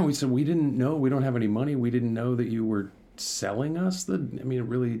 Yeah, we said we didn't know. We don't have any money. We didn't know that you were selling us. It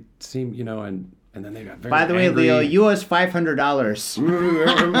really seemed, And then they got very By the way, angry. Leo, you owe us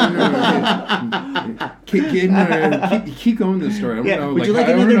 $500. Keep going with the story. I don't know. Would you like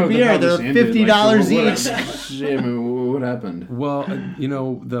another beer? They're $50 each. What happened? Well,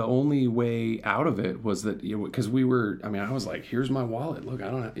 the only way out of it was that because we were. I was like, "Here's my wallet. Look,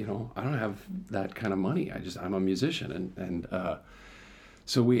 I don't have that kind of money. I'm a musician, and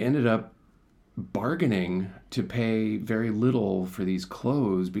so we ended up bargaining to pay very little for these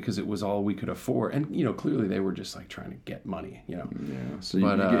clothes because it was all we could afford, and clearly they were just like trying to get money, Yeah, so you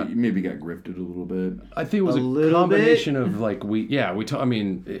maybe got grifted a little bit. I think it was a combination of like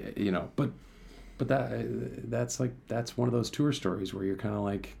but that's one of those tour stories where you're kind of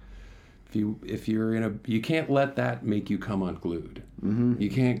like, if you're you can't let that make you come unglued. Mm-hmm. You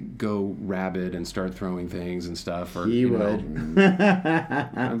can't go rabid and start throwing things and stuff. Or he would.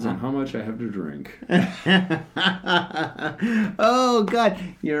 Depends on how much I have to drink. Oh God,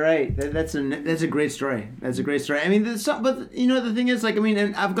 you're right. That's a great story. That's a great story. But the thing is,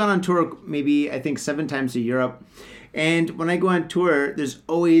 and I've gone on tour maybe I think 7 times to Europe. And when I go on tour, there's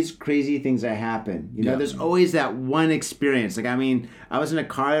always crazy things that happen. You know, there's always that one experience. Like, I mean, I was in a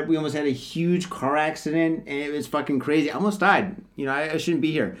car. We almost had a huge car accident, and it was fucking crazy. I almost died. You know, I shouldn't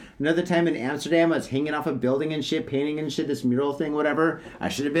be here. Another time in Amsterdam, I was hanging off a building and shit, painting and shit, this mural thing, whatever. I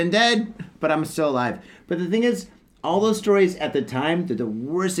should have been dead, but I'm still alive. But the thing is, all those stories at the time, they're the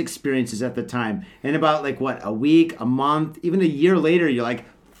worst experiences at the time. And about, like, what, a week, a month, even a year later, you're like,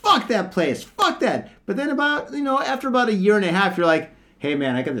 fuck that place, fuck that. But then about, you know, after about a year and a half, you're like, hey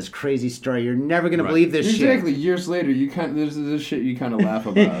man, I got this crazy story. You're never gonna believe this shit. Exactly. Years later, there's this shit you kind of laugh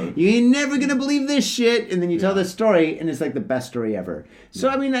about. You ain't never gonna believe this shit, and then you tell this story, and it's like the best story ever. So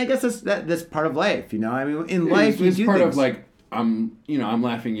I mean, I guess that's part of life, you know. I mean, in life, it's part of like I'm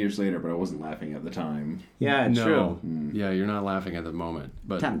laughing years later, but I wasn't laughing at the time. Yeah, true. Yeah, you're not laughing at the moment.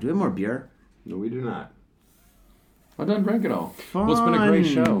 But Tom, do we have more beer? No, we do not. I done drank it all. Fun. Well, it's been a great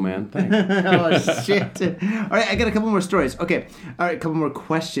show, man. Thanks. Oh, shit. All right, I got a couple more stories. Okay. All right, a couple more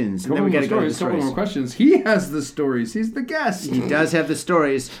questions. And then we got to go to the stories. Couple more questions. He has the stories. He's the guest. He does have the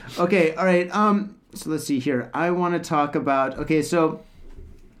stories. Okay, all right. So let's see here. I want to talk about... Okay, so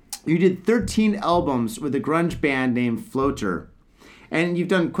you did 13 albums with a grunge band named Floater. And you've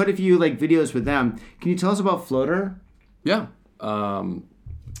done quite a few like videos with them. Can you tell us about Floater? Yeah.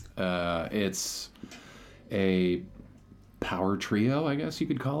 It's a power trio, I guess you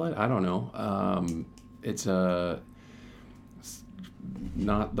could call it. I don't know. It's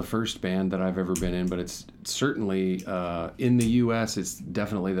not the first band that I've ever been in, but it's certainly in the U.S. It's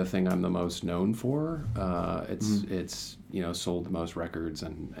definitely the thing I'm the most known for. It's sold the most records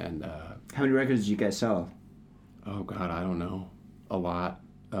and. How many records did you guys sell? Oh God, I don't know. A lot.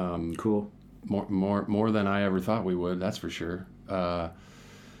 Cool. More than I ever thought we would. That's for sure.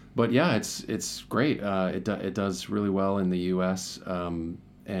 But yeah, it's great. It does really well in the U.S. And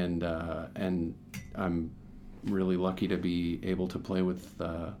I'm really lucky to be able to play with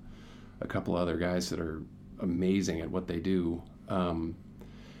a couple other guys that are amazing at what they do.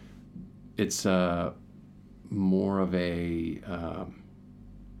 It's more of a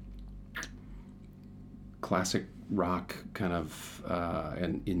classic rock kind of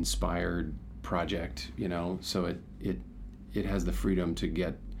an inspired project, you know. So it has the freedom to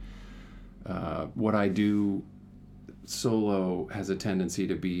get. What I do solo has a tendency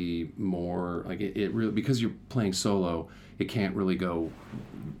to be more like it really, because you're playing solo, it can't really go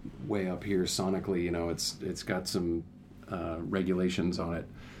way up here sonically, you know. It's got some regulations on it,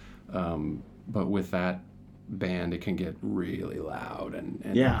 but with that band it can get really loud and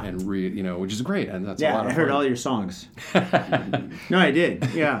you know, which is great, and that's a lot of I heard fun. all your songs. No, I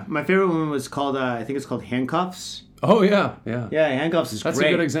did. Yeah, my favorite one was called I think it's called Handcuffs. Oh yeah. Handcuffs is That's great.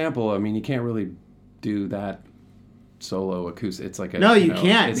 a good example. I mean, you can't really do that solo acoustic. It's like you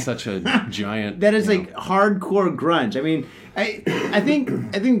can't. It's such a giant. That is like hardcore grunge. I mean, I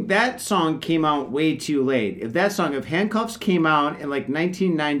think that song came out way too late. If Handcuffs came out in like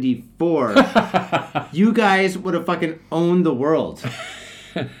 1994, you guys would have fucking owned the world.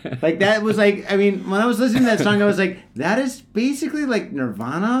 Like that was like, I mean, when I was listening to that song, I was like, that is basically like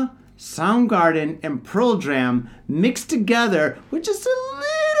Nirvana, Soundgarden, and Pearl Jam mixed together with just a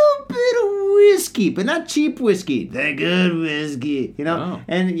little bit of whiskey, but not cheap whiskey, the good whiskey, you know. Oh.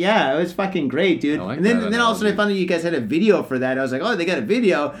 And yeah, it was fucking great, dude. I like and then that all of a sudden I found out you guys had a video for that. I was like, oh, they got a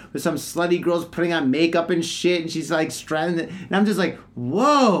video with some slutty girls putting on makeup and shit, and she's like straddling it, and I'm just like,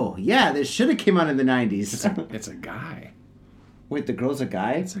 whoa, yeah, this should have came out in the 90s. It's a guy. Wait, the girl's a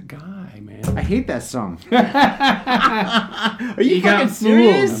guy? It's a guy, man. I hate that song. Are you fucking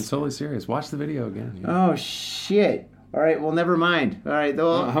serious? I'm totally serious. Watch the video again. Yeah. Oh shit! All right, well, never mind. All right,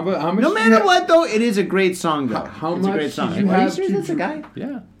 though. How much no matter what, though, it is a great song, though. How it's much a great song. did you Are you have serious? to That's a guy?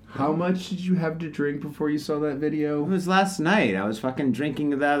 Yeah. How much did you have to drink before you saw that video? It was last night. I was fucking drinking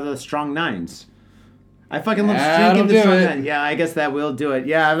the strong nines. I fucking love That'll drinking the do strong it. nines. Yeah, I guess that will do it.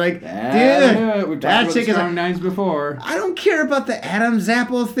 Yeah, I'm like, dude, We've talked that about chick the is strong nines before. I don't care about the Adam's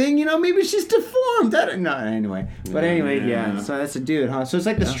apple thing, you know. Maybe she's deformed. No, anyway. But anyway, yeah. So that's a dude, huh? So it's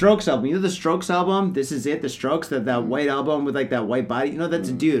like the Strokes album. You know the Strokes album? This Is It, the Strokes, that white album with like that white body. You know, that's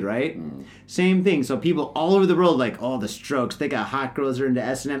a dude, right? Same thing. So people all over the world like, oh, the Strokes. They got hot girls that are into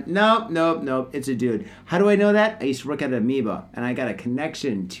S&M. Nope. It's a dude. How do I know that? I used to work at Amoeba, and I got a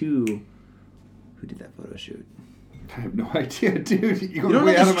connection to... Who did that photo shoot? I have no idea, dude. You don't know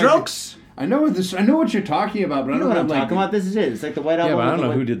the Strokes? I know what you're talking about, but I don't know what I'm talking about. This is it. It's like the white album. Yeah, but I don't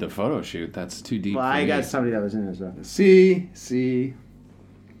know who did the photo shoot. That's too deep. Well, for I me. got somebody that was in it as well. See.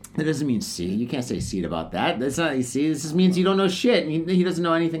 That doesn't mean see. You can't say seed about that. That's not see. This just means you don't know shit, and he doesn't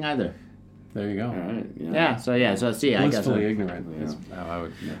know anything either. There you go. All right. Yeah. So see, I guess blissfully ignorant. Is how I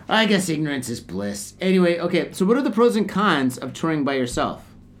would. Yeah. I guess ignorance is bliss. Anyway, okay. So what are the pros and cons of touring by yourself?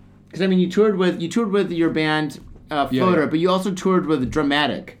 Because I mean, you toured with your band Floater, but you also toured with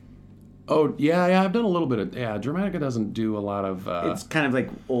Dramatic. Oh yeah, I've done a little bit of Dramatica doesn't do a lot of. It's kind of like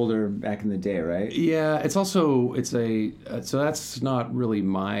older back in the day, right? Yeah, it's also so that's not really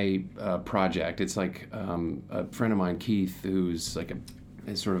my project. It's like a friend of mine, Keith, who's like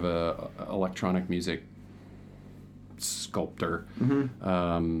is sort of a electronic music sculptor.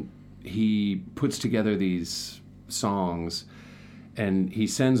 Mm-hmm. He puts together these songs. And he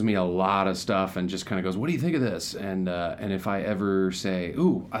sends me a lot of stuff and just kind of goes, what do you think of this? And if I ever say,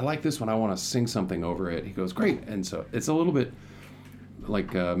 ooh, I like this one, I want to sing something over it, he goes, great. And so it's a little bit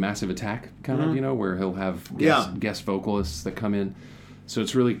like Massive Attack kind of, where he'll have guest vocalists that come in. So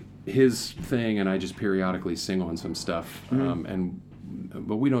it's really his thing, and I just periodically sing on some stuff.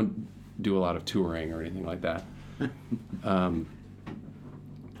 But we don't do a lot of touring or anything like that.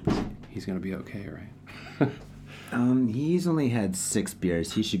 He's going to be okay, right? He's only had 6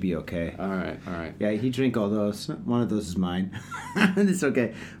 beers. He should be okay. All right. Yeah, he drank all those. One of those is mine. It's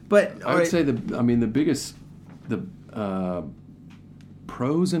okay. But I would say the biggest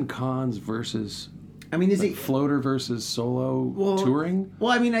pros and cons versus. I mean, is it floater versus solo touring?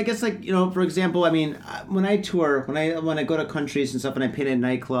 Well, I mean, I guess for example, I mean, when I tour, when I go to countries and stuff, and I paint at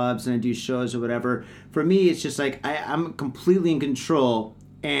nightclubs and I do shows or whatever, for me, it's just like I'm completely in control.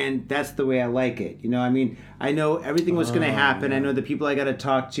 And that's the way I like it. I mean, I know everything was going to happen. Yeah. I know the people I got to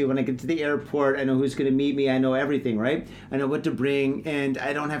talk to when I get to the airport. I know who's going to meet me. I know everything, right? I know what to bring, and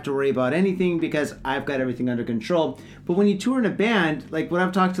I don't have to worry about anything because I've got everything under control. But when you tour in a band, like when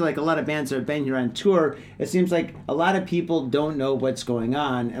I've talked to a lot of bands that have been here on tour, it seems like a lot of people don't know what's going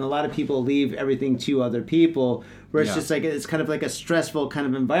on, and a lot of people leave everything to other people. Where it's just like it's kind of like a stressful kind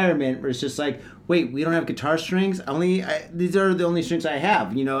of environment where it's just like, wait, we don't have guitar strings. These are the only strings I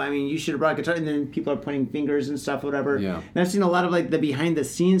have. I mean, you should have brought guitar, and then people are pointing fingers and stuff, whatever. Yeah. And I've seen a lot of the behind the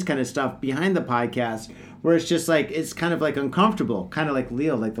scenes kind of stuff behind the podcast where it's just like it's kind of uncomfortable, kind of like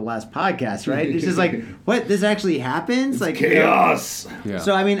Leo, like the last podcast, right? It's just like, what? This actually happens? It's chaos. Yeah.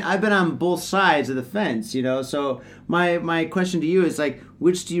 So I mean, I've been on both sides of the fence, So my question to you is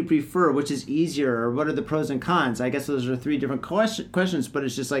which do you prefer? Which is easier, or what are the pros and cons? I guess those are 3 different questions, but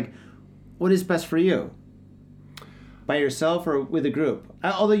it's just what is best for you? By yourself or with a group?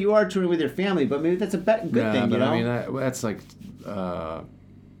 Although you are touring with your family, but maybe that's a good thing, but I mean, that's like...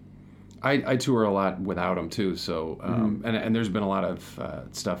 I tour a lot without them too, so and there's been a lot of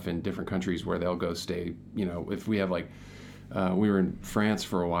stuff in different countries where they'll go stay. If we have we were in France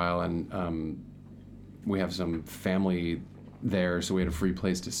for a while, and we have some family there, so we had a free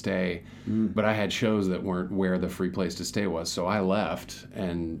place to stay. But I had shows that weren't where the free place to stay was, so I left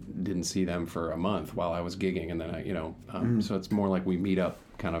and didn't see them for a month while I was gigging, and then so it's more like we meet up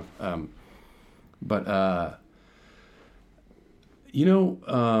kind of.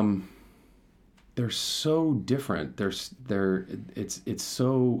 They're so different. It's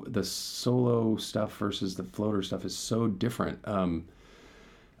so, the solo stuff versus the floater stuff is so different.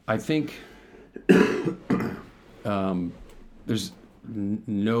 I think there's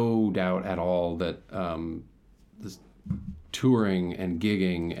no doubt at all that this touring and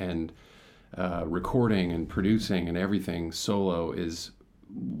gigging and recording and producing and everything solo is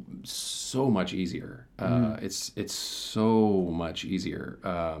so much easier. It's so much easier.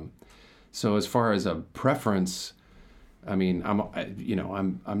 So as far as a preference, I mean,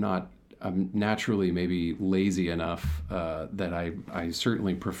 I'm naturally maybe lazy enough that I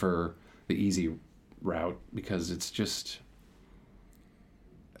certainly prefer the easy route, because it's just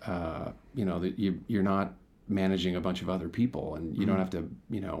that you're not managing a bunch of other people, and you don't have to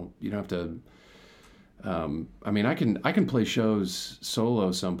I mean, I can play shows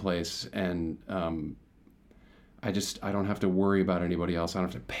solo someplace, and I don't have to worry about anybody else. I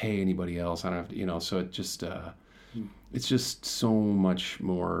don't have to pay anybody else. I don't have to, so it just, it's just so much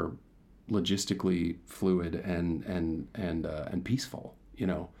more logistically fluid and peaceful,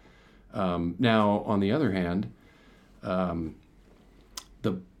 Now, on the other hand,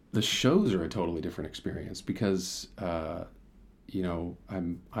 the shows are a totally different experience, because, I'm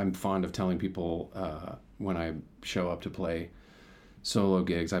fond of telling people when I show up to play solo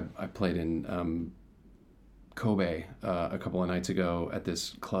gigs. I played in Kobe a couple of nights ago at this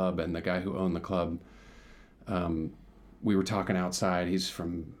club, and the guy who owned the club, we were talking outside. He's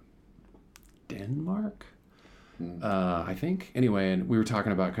from Denmark, I think. Anyway, and we were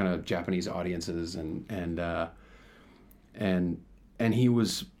talking about kind of Japanese audiences, and he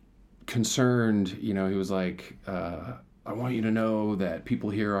was concerned. He was like, I want you to know that people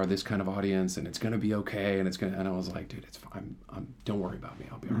here are this kind of audience, and it's going to be okay, and and I was like, dude, it's fine. Don't worry about me.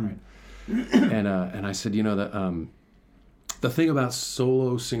 I'll be all right. And I said, the thing about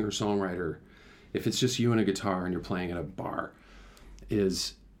solo singer-songwriter, if it's just you and a guitar and you're playing in a bar,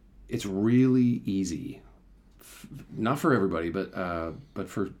 is it's really easy. Not for everybody, but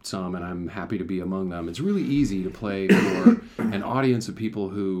for some, and I'm happy to be among them. It's really easy to play for an audience of people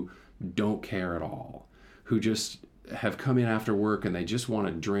who don't care at all, who just have come in after work and they just want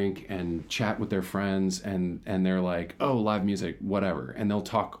to drink and chat with their friends, and they're like, oh, live music, whatever. And they'll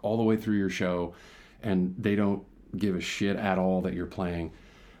talk all the way through your show, and they don't give a shit at all that you're playing.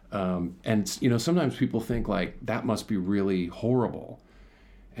 And sometimes people think like that must be really horrible.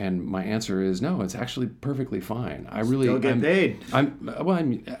 And my answer is no, it's actually perfectly fine. I really don't get paid. I'm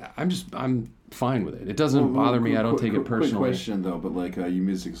fine with it. It doesn't bother me. I don't take it personally. Quick question though, but like your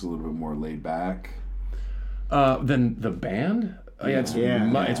music's a little bit more laid back than the band.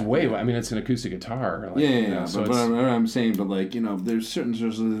 It's way. I mean, it's an acoustic guitar. Like, So but I'm saying, but like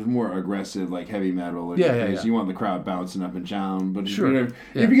there's more aggressive like heavy metal. Like, You want the crowd bouncing up and down, but if you're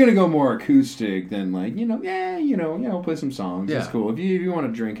gonna go more acoustic, then like play some songs. It's cool. If you want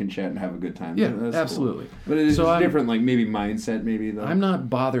to drink and chat and have a good time. That's absolutely. Cool. But it's different, like maybe mindset, maybe though. I'm not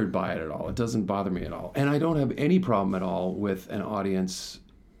bothered by it at all. It doesn't bother me at all, and I don't have any problem at all with an audience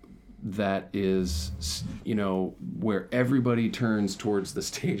that is, where everybody turns towards the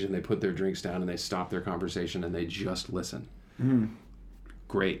stage and they put their drinks down and they stop their conversation and they just listen. Mm-hmm.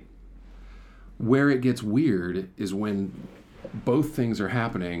 Great. Where it gets weird is when both things are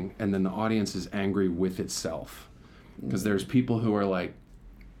happening and then the audience is angry with itself. Because there's people who are like,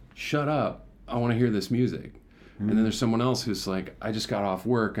 shut up, I want to hear this music. Mm-hmm. And then there's someone else who's like, I just got off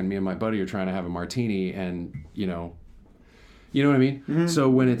work and me and my buddy are trying to have a martini, and you know what I mean? Mm-hmm. So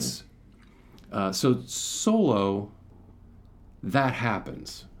when it's so solo, that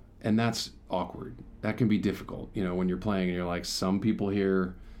happens, and that's awkward. That can be difficult, when you're playing and you're like, some people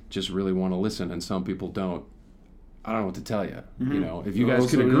here just really want to listen and some people don't. I don't know what to tell you. Mm-hmm. If you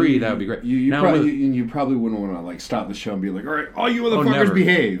guys could agree, that would be great. You probably wouldn't want to like stop the show and be like, all right, all you motherfuckers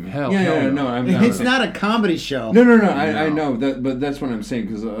behave. Hell no. It's not a comedy show. No. I know that, but that's what I'm saying,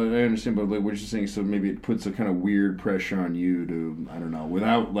 because I understand. But like what you're saying, so maybe it puts a kind of weird pressure on you to, I don't know,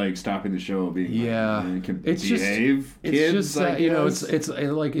 without like stopping the show, being it's behave. It's just that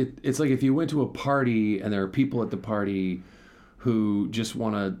it's like if you went to a party and there are people at the party who just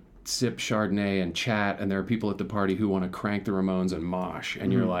want to sip Chardonnay and chat, and there are people at the party who want to crank the Ramones and mosh,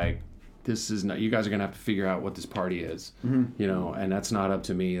 and you're like, this is not, you guys are gonna have to figure out what this party is, and that's not up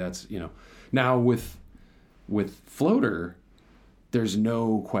to me. That's now with Floater, there's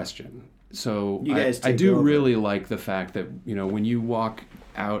no question. So I do really like the fact that when you walk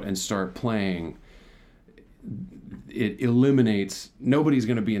out and start playing, it eliminates, nobody's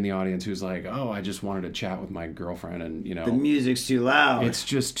going to be in the audience who's like, oh, I just wanted to chat with my girlfriend, and the music's too loud. It's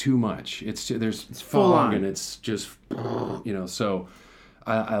just too much. It's full on, and it's just So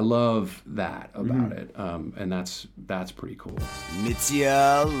I love that about it, and that's pretty cool.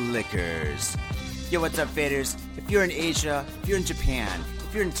 Mitsuya Liquors. Yo, what's up, faders? If you're in Asia, if you're in Japan,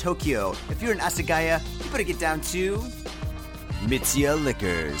 if you're in Tokyo, if you're in Asagaya, you better get down to Mitsuya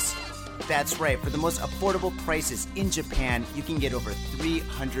Liquors. That's right, for the most affordable prices in Japan, you can get over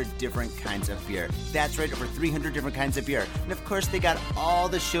 300 different kinds of beer. That's right, over 300 different kinds of beer. And of course, they got all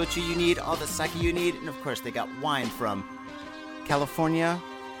the shochu you need, all the sake you need, and of course, they got wine from California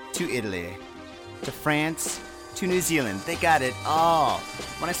to Italy to France to New Zealand. They got it all.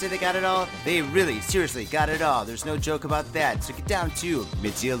 When I say they got it all, they really, seriously got it all. There's no joke about that. So get down to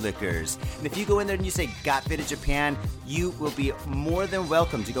Mitsuya Liquors. And if you go in there and you say, got fit in Japan, you will be more than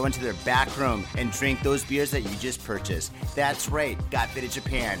welcome to go into their back room and drink those beers that you just purchased. That's right, got fit in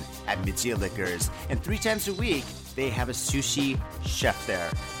Japan at Mitsuya Liquors. And 3 times a week, they have a sushi chef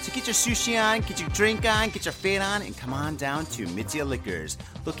there. So get your sushi on, get your drink on, get your fade on, and come on down to Mitsuya Liquors,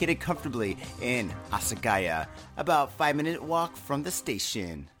 located comfortably in Asagaya, about 5-minute walk from the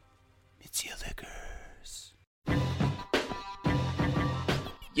station. Mitsuya Liquors.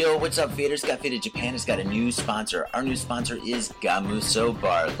 Yo, what's up, faders? Got Faded Japan has got a new sponsor. Our new sponsor is Gamuso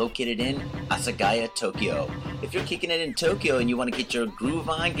Bar, located in Asagaya, Tokyo. If you're kicking it in Tokyo and you want to get your groove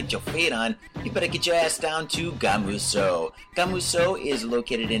on, get your fade on, you better get your ass down to Gamuso. Gamuso is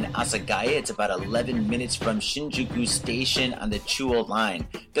located in Asagaya. It's about 11 minutes from Shinjuku Station on the Chuo line.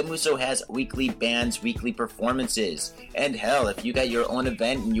 Gamuso has weekly bands, weekly performances. And hell, if you got your own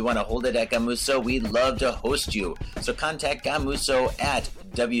event and you want to hold it at Gamuso, we'd love to host you. So contact Gamuso at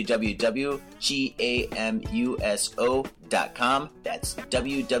www.gamuso.com. That's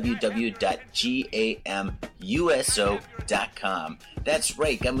www.gamuso.com. That's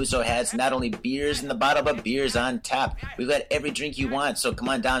right, Gamuso has not only beers in the bottle, but beers on tap. We've got every drink you want, so come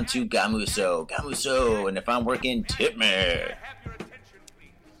on down to Gamuso. Gamuso, and if I'm working, tip me.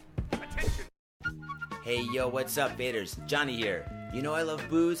 Hey, yo, what's up, Vaders? Johnny here. You know I love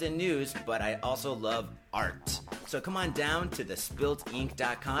booze and news, but I also love art. So come on down to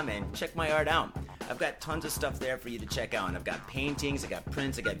thespiltink.com and check my art out. I've got tons of stuff there for you to check out. And I've got paintings, I got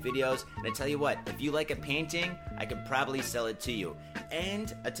prints, I got videos. And I tell you what, if you like a painting, I could probably sell it to you.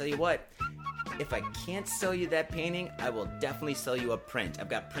 And I tell you what, if I can't sell you that painting, I will definitely sell you a print. I've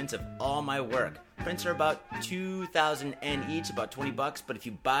got prints of all my work. Prints are about 2,000 N each, about $20, but if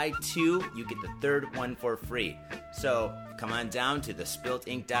you buy two, you get the third one for free. So come on down to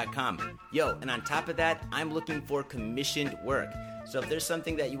thespiltink.com. Yo, and on top of that, I'm looking for commissioned work. So if there's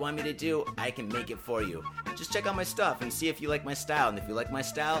something that you want me to do, I can make it for you. Just check out my stuff and see if you like my style. And if you like my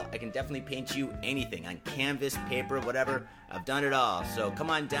style, I can definitely paint you anything on canvas, paper, whatever. I've done it all. So come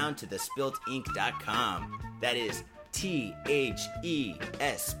on down to thespiltink.com. That is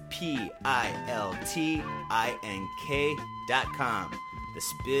THESPILTINK.com.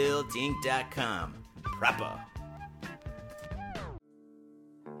 Thespiltink.com. Proper.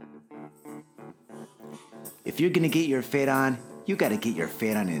 If you're gonna get your fade on, you gotta get your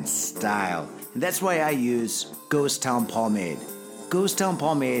fade on in style. And that's why I use Ghost Town Pomade. Ghost Town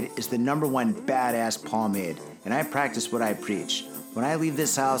Pomade is the #1 badass pomade, and I practice what I preach. When I leave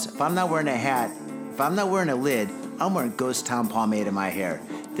this house, if I'm not wearing a hat, if I'm not wearing a lid, I'm wearing Ghost Town Pomade in my hair.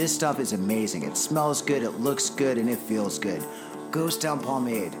 This stuff is amazing. It smells good, it looks good, and it feels good. Ghost Town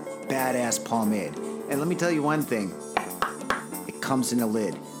Pomade, badass pomade. And let me tell you one thing, it comes in a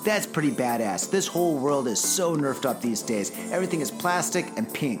lid. That's pretty badass. This whole world is so nerfed up these days. Everything is plastic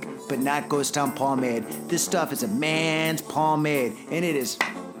and pink, but not Ghost Town Pomade. This stuff is a man's pomade, and it is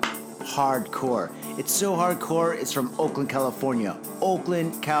hardcore. It's so hardcore, it's from Oakland, California.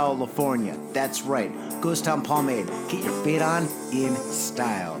 Oakland, California. That's right. Ghost Town Pomade. Get your fade on in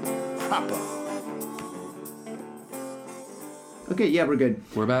style. Proper. Okay, yeah, we're good.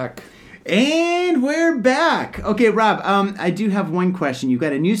 We're back. And we're back. Okay, Rob, I do have one question. You've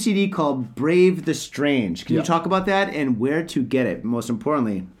got a new CD called Brave the Strange. Can you talk about that and where to get it, most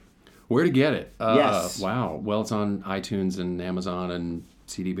importantly? Where to get it? Yes. Wow. Well, it's on iTunes and Amazon and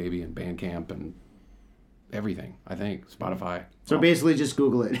CD Baby and Bandcamp and everything, I think. Spotify. So basically just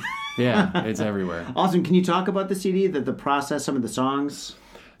Google it. Yeah, it's everywhere. Awesome. Can you talk about the CD, the process, some of the songs,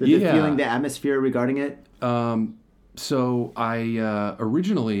 the feeling, the atmosphere regarding it? So I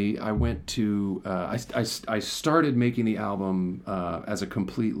originally I went to I started making the album as a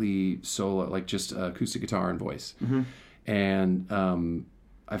completely solo, like just acoustic guitar and voice, and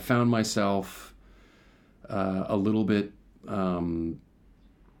I found myself a little bit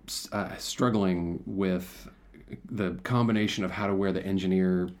struggling with the combination of how to wear the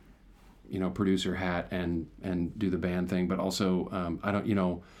engineer, producer hat and do the band thing, but also I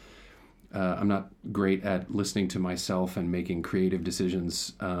don't, I'm not great at listening to myself and making creative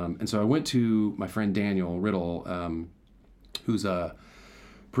decisions. And so I went to my friend Daniel Riddle, who's a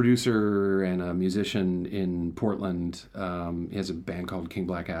producer and a musician in Portland. He has a band called King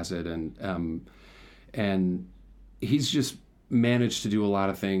Black Acid, and he's just managed to do a lot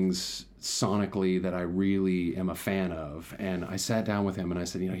of things sonically that I really am a fan of. And I sat down with him and I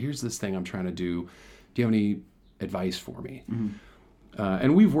said, here's this thing I'm trying to do. Do you have any advice for me?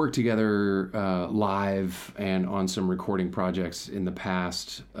 And we've worked together live and on some recording projects in the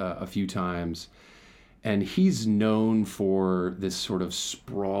past a few times. And he's known for this sort of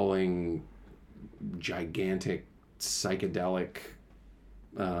sprawling, gigantic, psychedelic,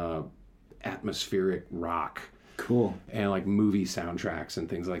 atmospheric rock. Cool. And like movie soundtracks and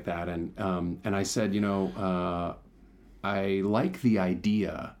things like that. And I said, I like the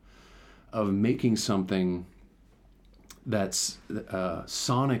idea of making something that's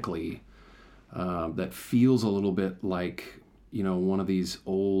sonically that feels a little bit like one of these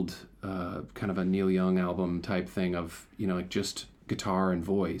old kind of a Neil Young album type thing of like just guitar and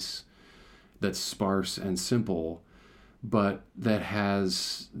voice that's sparse and simple, but that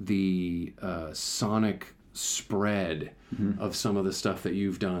has the sonic spread of some of the stuff that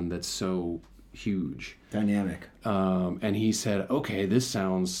you've done that's so huge, dynamic. And he said, okay, this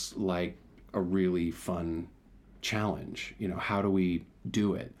sounds like a really fun challenge. How do we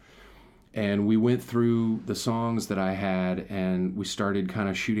do it? And we went through the songs that I had, and we started kind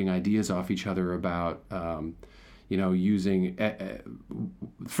of shooting ideas off each other about using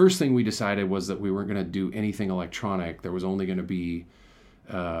first thing we decided was that we weren't going to do anything electronic. There was only going to be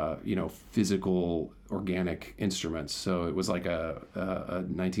physical organic instruments. So it was like a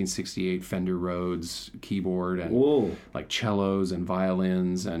 1968 Fender Rhodes keyboard and like cellos and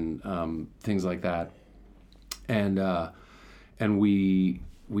violins and things like that. And we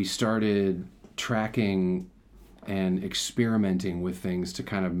started tracking and experimenting with things to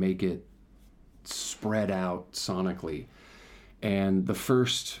kind of make it spread out sonically. And the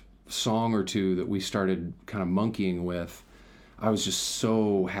first song or two that we started kind of monkeying with, I was just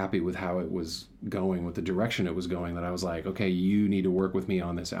so happy with how it was going, with the direction it was going, that I was like, okay, you need to work with me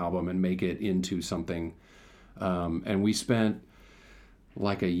on this album and make it into something. And we spent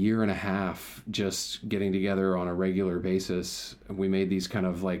like a year and a half just getting together on a regular basis. We made these kind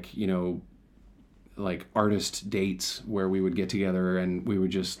of like, like artist dates where we would get together and we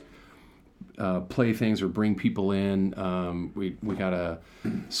would just play things or bring people in. We got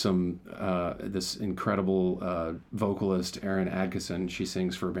this incredible vocalist, Erin Adkisson. She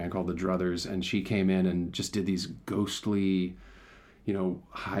sings for a band called the Druthers, and she came in and just did these ghostly,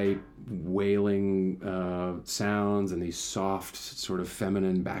 high wailing sounds and these soft sort of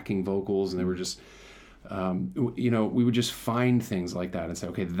feminine backing vocals, and they were just we would just find things like that and say,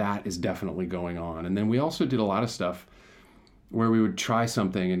 okay, that is definitely going on. And then we also did a lot of stuff where we would try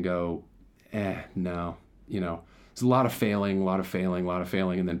something and go, no, it's a lot of failing,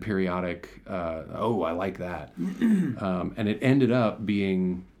 and then periodic, I like that. And it ended up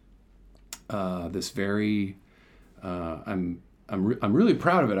being this very, I'm really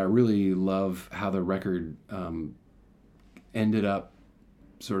proud of it. I really love how the record ended up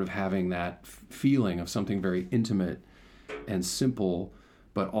sort of having that feeling of something very intimate and simple,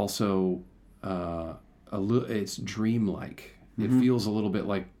 but also it's dreamlike. Mm-hmm. It feels a little bit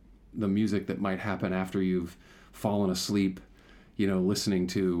like the music that might happen after you've fallen asleep, listening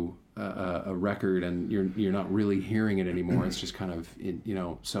to a record, and you're not really hearing it anymore. It's just kind of,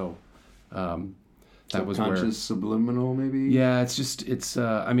 so that was where subconscious, subliminal, maybe. Yeah, it's it's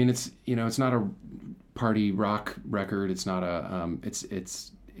not a party rock record. It's not a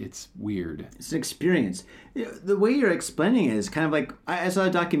it's weird. It's an experience. The way you're explaining it is kind of like, I saw a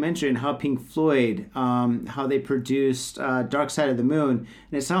documentary on how Pink Floyd, how they produced Dark Side of the Moon,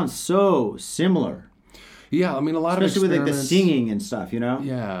 and it sounds so similar. Yeah, I mean, a lot especially of with like the singing and stuff,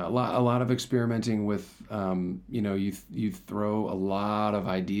 Yeah, a lot of experimenting with, you throw a lot of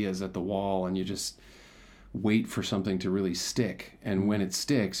ideas at the wall and you just wait for something to really stick. And when it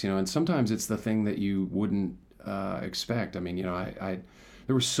sticks, and sometimes it's the thing that you wouldn't expect. I mean,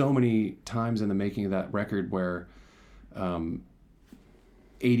 there were so many times in the making of that record where 80%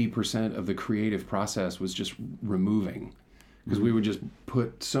 of the creative process was just removing, because we would just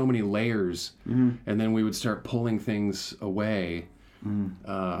put so many layers, and then we would start pulling things away.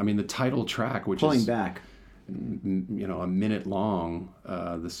 I mean, the title track, which pulling is back, a minute long.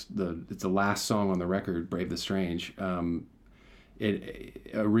 It's the last song on the record, "Brave the Strange."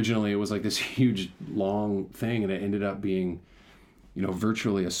 Originally it was like this huge long thing, and it ended up being,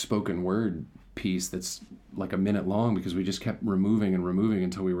 virtually a spoken word piece that's like a minute long, because we just kept removing and removing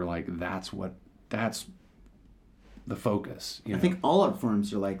until we were like, that's the focus. I think all art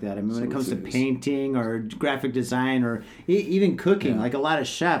forms are like that. I mean, when it comes to painting or graphic design or even cooking, like a lot of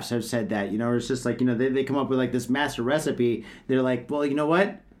chefs have said that, it's just like, they come up with like this master recipe. They're like, well, you know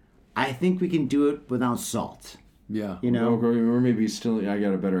what? I think we can do it without salt. Yeah. Or maybe I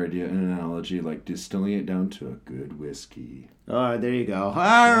got a better idea, an analogy, like distilling it down to a good whiskey. Oh, there you go. All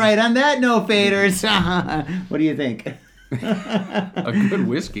right. On that note, faders, what do you think? A good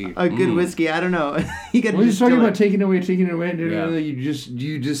whiskey. A good whiskey. I don't know. He's talking about taking it away. Yeah.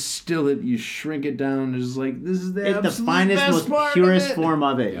 You distill it. You shrink it down. It's like, this is the finest, most purest form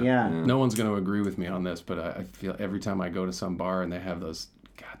of it. Yeah. No one's going to agree with me on this, but I feel every time I go to some bar and they have those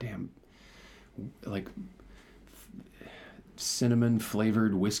goddamn like cinnamon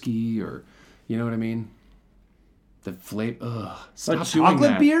flavored whiskey, or you know what I mean? The flavor. Stop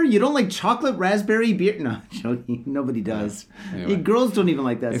chocolate beer? You don't like chocolate raspberry beer? No, joking. Nobody does. Yeah. Anyway, girls don't even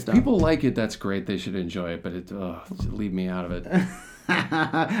like that stuff. If people like it, that's great. They should enjoy it. But leave me out of it.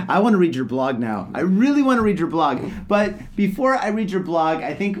 I want to read your blog now. I really want to read your blog. But before I read your blog,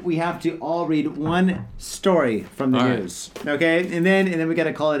 I think we have to all read one story from the news. Right. Okay? And then we got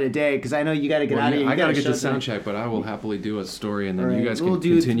to call it a day, because I know you got to get out of here. I got to get to sound check, but I will happily do a story, and then you guys can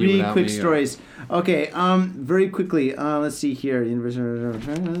continue without me. We'll do 3 quick stories. Okay, very quickly. Let's see here.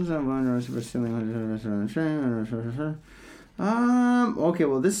 Okay,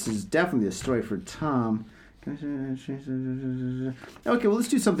 well, this is definitely a story for Tom. Okay, well, let's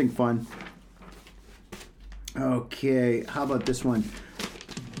do something fun. Okay, how about this one?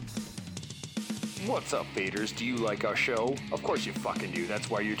 What's up, faders? Do you like our show? Of course you fucking do. That's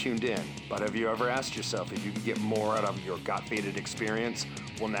why you're tuned in. But have you ever asked yourself if you could get more out of your Got Faded experience?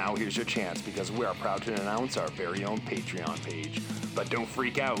 Well, now here's your chance, because we are proud to announce our very own Patreon page. But don't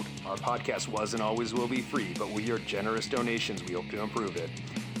freak out. Our podcast was and always will be free, but with your generous donations, we hope to improve it.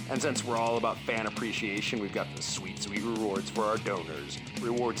 And since we're all about fan appreciation, we've got the sweet, sweet rewards for our donors.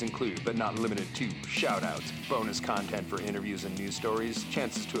 Rewards include, but not limited to, shout-outs, bonus content for interviews and news stories,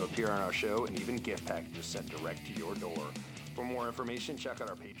 chances to appear on our show, and even gift packages sent direct to your door. For more information, check out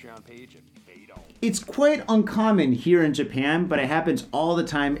our Patreon page at Fade On. It's quite uncommon here in Japan, but it happens all the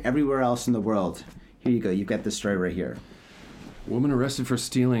time everywhere else in the world. Here you go. You've got the story right here. Woman arrested for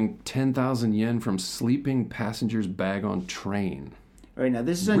stealing 10,000 yen from sleeping passenger's bag on train. All right, now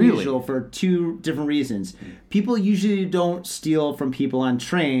this is unusual for two different reasons. People usually don't steal from people on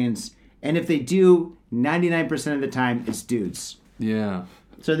trains, and if they do, 99% of the time, it's dudes. Yeah.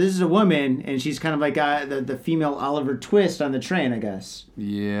 So this is a woman, and she's kind of like the female Oliver Twist on the train, I guess.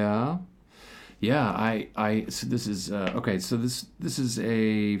 Yeah. Yeah, so this is, okay, so this is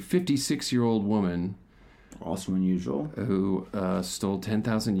a 56-year-old woman. Also unusual. Who stole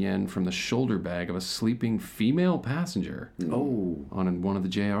 10,000 yen from the shoulder bag of a sleeping female passenger. Oh. On one of the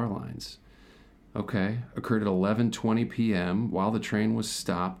JR lines. Okay. Occurred at 11:20 p.m. while the train was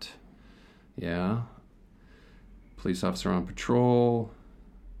stopped. Yeah. Police officer on patrol.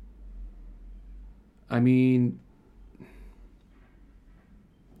 I mean...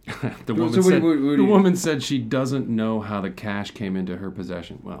 The woman said she doesn't know how the cash came into her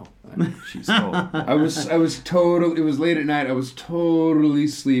possession. Well, I mean, she's told. I was total. It was late at night. I was totally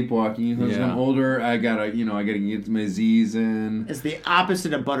sleepwalking. Because I'm older, I gotta get my Z's in. It's the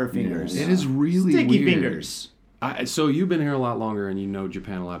opposite of Butterfingers. It is really sticky weird. Fingers. So you've been here a lot longer and you know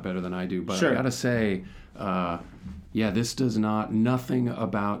Japan a lot better than I do. But sure. I gotta say, this does not. Nothing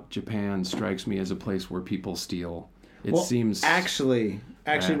about Japan strikes me as a place where people steal. It seems actually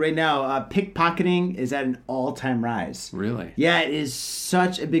right now, pickpocketing is at an all-time rise. Really? Yeah, it is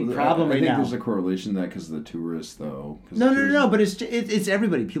such a big problem right now. I think there's a correlation to that because of the tourists, though. No, but it's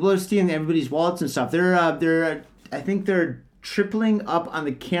everybody. People are stealing everybody's wallets and stuff. I think they're tripling up on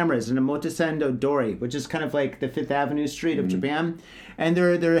the cameras in Omotesando Dori, which is kind of like the Fifth Avenue street of Japan. And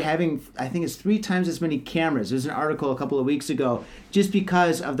they're having, I think it's 3 times as many cameras. There's an article a couple of weeks ago just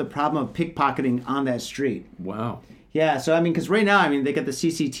because of the problem of pickpocketing on that street. Wow. Yeah, so, because right now, they got the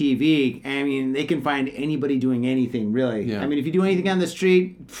CCTV. They can find anybody doing anything, really. Yeah. If you do anything on the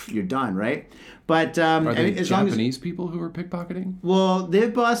street, you're done, right? But are they Japanese people who are pickpocketing? Well,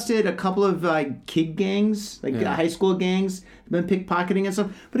 they've busted a couple of kid gangs, high school gangs, been pickpocketing and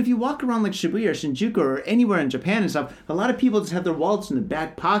stuff. But if you walk around like Shibuya or Shinjuku or anywhere in Japan and stuff, a lot of people just have their wallets in the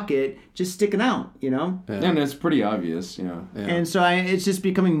back pocket, just sticking out, Yeah, and it's pretty obvious, And so it's just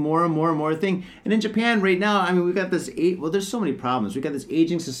becoming more and more and more a thing. And in Japan right now, we've got this there's so many problems. We've got this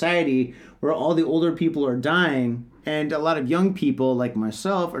aging society where all the older people are dying. And a lot of young people, like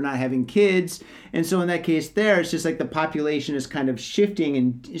myself, are not having kids. And so in that case it's just like the population is kind of shifting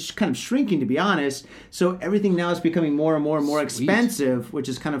and it's kind of shrinking, to be honest. So everything now is becoming more and more and more expensive, which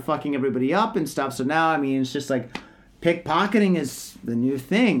is kind of fucking everybody up and stuff. So now, it's just like pickpocketing is the new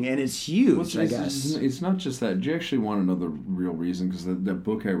thing, and it's huge, I guess. It's not just that. Do you actually want another real reason? Because the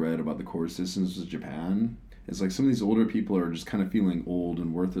book I read about the core systems of Japan... It's like some of these older people are just kind of feeling old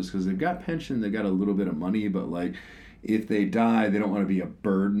and worthless because they've got pension, they've got a little bit of money, but if they die, they don't want to be a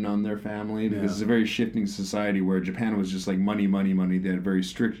burden on their family because it's a very shifting society where Japan was just like money, money, money. They had very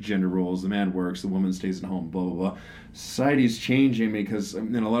strict gender roles. The man works, the woman stays at home, blah, blah, blah. Society's changing because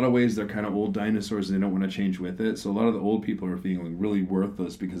in a lot of ways they're kind of old dinosaurs and they don't want to change with it. So a lot of the old people are feeling really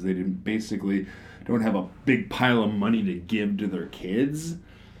worthless because they don't have a big pile of money to give to their kids.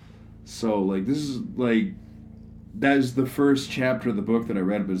 So this is that is the first chapter of the book that I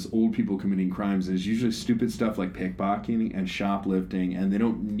read, but it's old people committing crimes. It's usually stupid stuff like pickpocketing and shoplifting, and they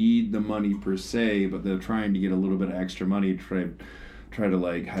don't need the money per se, but they're trying to get a little bit of extra money to try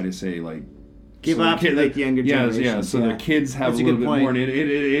to give up to younger generations. Yeah. So their kids have a little bit more, and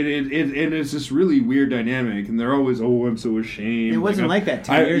it's this really weird dynamic. And they're always, I'm so ashamed. It wasn't like that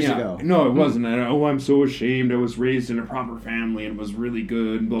 10 years ago. No, it wasn't. I'm so ashamed. I was raised in a proper family and it was really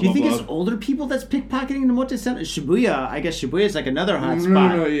good. Blah, do you blah, think blah. It's older people that's pickpocketing in Omotesando? Shibuya, I guess Shibuya is like another hot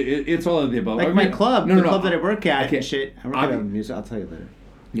spot. No, it's all of the above. My club, club that I work at and shit. I work at music. I'll tell you later.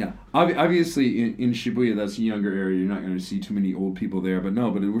 Yeah, obviously in Shibuya, that's a younger area. You're not going to see too many old people there. But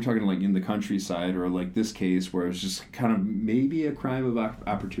we're talking in the countryside or this case where it's just kind of maybe a crime of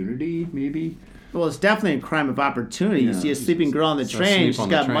opportunity, maybe. Well, it's definitely a crime of opportunity. You see a sleeping girl on the train, she's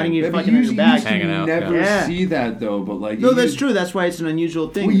got money fucking in her bag. Hanging out. Never see that, though, but like... No, that's true. That's why it's an unusual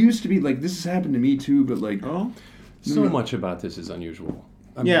thing. Well, it used to be, like, this has happened to me, too, but like... So much about this is unusual.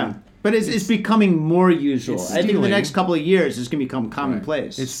 I mean, but it's becoming more usual. I think in the next couple of years, it's going to become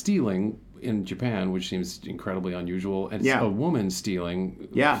commonplace. It's stealing in Japan, which seems incredibly unusual, and it's a woman stealing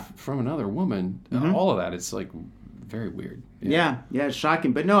from another woman. All of that, it's like very weird. Yeah, it's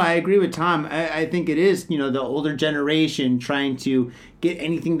shocking. But no, I agree with Tom. I think it is, the older generation trying to get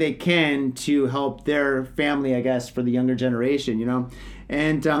anything they can to help their family, I guess, for the younger generation,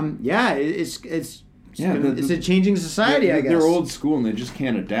 And it's a changing society, I guess. They're old school and they just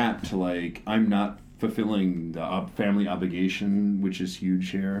can't adapt to, like, I'm not fulfilling the family obligation, which is huge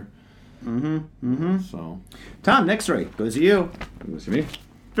here. So, Tom, next story goes to you. Goes to me.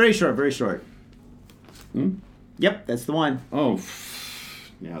 Very short. Yep, that's the one. Oh,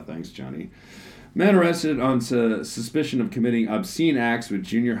 yeah. Thanks, Johnny. Man arrested on suspicion of committing obscene acts with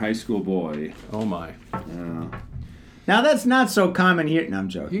junior high school boy. Oh my. Now that's not so common here. No, I'm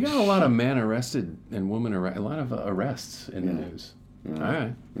joking. You got a lot of man arrested and woman arrested. A lot of arrests in the news. All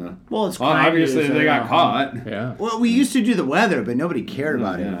right. Yeah. Well, it's obviously they got caught. Yeah. Well, we used to do the weather, but nobody cared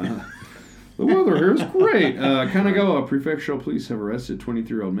about it. The weather here is great. Kanagawa prefectural police have arrested a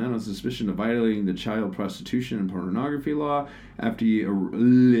 23-year-old man on suspicion of violating the child prostitution and pornography law after he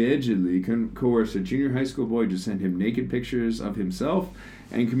allegedly coerced a junior high school boy to send him naked pictures of himself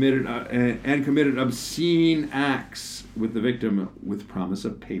and committed obscene acts with the victim with promise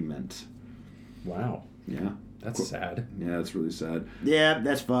of payment. Wow. Yeah. That's sad. Yeah, that's really sad. Yeah,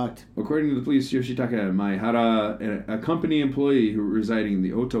 that's fucked. According to the police, Yoshitaka Maihara, a company employee who residing in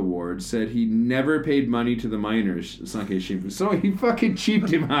the Ota ward, said he never paid money to the minors, Sankei Shimpun. So he fucking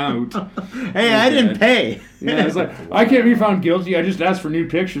cheaped him out. Hey, I didn't pay. Yeah, it's like, I can't be found guilty. I just asked for nude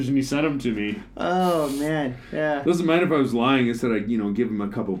pictures and he sent them to me. Oh, man. Yeah. Doesn't matter if I was lying. Instead, I give him a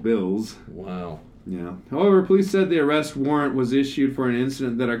couple bills. Wow. Yeah. However, police said the arrest warrant was issued for an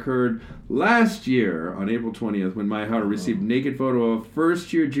incident that occurred last year on April 20th when Maihara received a naked photo of a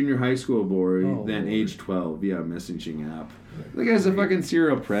first-year junior high school boy, then age 12, via a messaging app. The guy's a fucking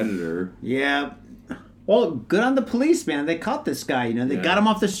serial predator. Yeah. Well, good on the police, man. They caught this guy, They got him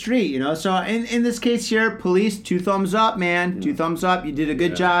off the street, So in this case here, police, 2 thumbs up, man. Yeah. 2 thumbs up. You did a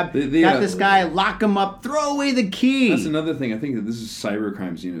good job. Got this guy, lock him up, throw away the key. That's another thing. I think that this is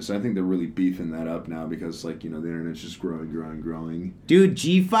cybercrimes unit, so I think they're really beefing that up now because, the internet's just growing. Dude,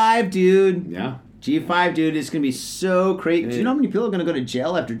 G5, dude. Yeah. G5, dude, is going to be so crazy. Do you know how many people are going to go to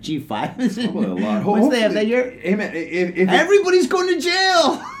jail after G5 is in? Probably a lot. Once they have that year? Everybody's going to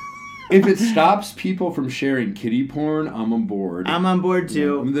jail. If it stops people from sharing kiddie porn, I'm on board. I'm on board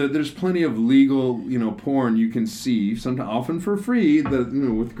too. There's plenty of legal, porn you can see, sometimes often for free,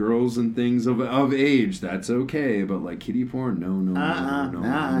 with girls and things of age. That's okay, but like kiddie porn, no.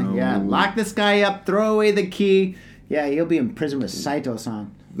 Yeah, lock this guy up, throw away the key. Yeah, he'll be in prison with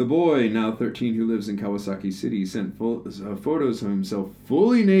Saito-san. The boy, now 13, who lives in Kawasaki City, sent photos of himself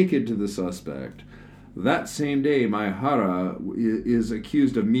fully naked to the suspect. That same day, Maihara is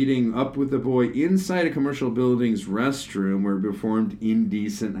accused of meeting up with the boy inside a commercial building's restroom where he performed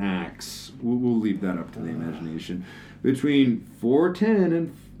indecent acts. We'll leave that up to the imagination. Between 4:10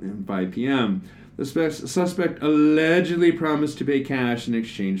 and 5 p.m., the suspect allegedly promised to pay cash in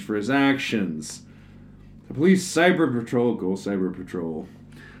exchange for his actions. The police Cyber Patrol,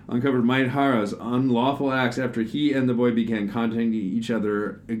 uncovered Maihara's unlawful acts after he and the boy began contacting each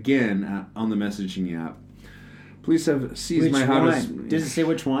other again on the messaging app. Police have seized Maihara's... Does it say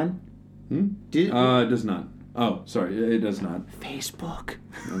which one? It does not. Oh, sorry, it does not. Facebook.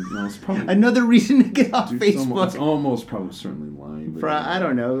 No, it's probably... Another reason to get off Facebook. It's almost probably certainly lying. I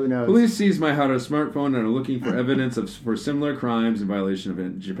don't know. Who knows? Police seized Maihara's smartphone and are looking for evidence for similar crimes in violation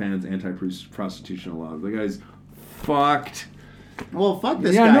of Japan's anti-prostitution law. The guy's fucked. Well, fuck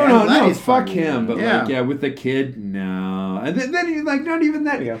this guy. No, fuck him. But with the kid, no. And then he not even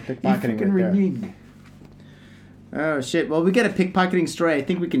that. Yeah, pickpocketing right there. Oh shit! Well, we got a pickpocketing story. I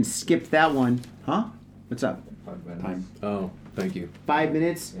think we can skip that one, huh? What's up? 5 minutes. Time. Oh, thank you. 5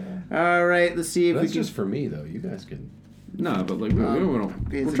 minutes. Yeah. All right. Let's see if That's we can. just for me though. You guys can. No, but like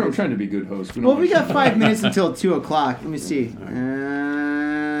we're trying to be good hosts. We got 5 minutes until 2:00. Let me see.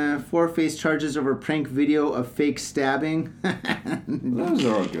 4 face charges over prank video of fake stabbing. Those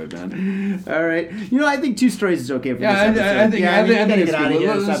are all good, man. All right. You know, I think 2 stories is okay for this episode. I think it's out of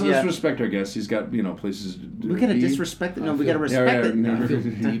here. Let's respect our guests. He's got, places to We gotta disrespect it. No, we gotta respect it. I feel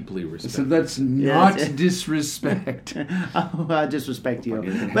deeply respect. So that's not disrespect. I'll disrespect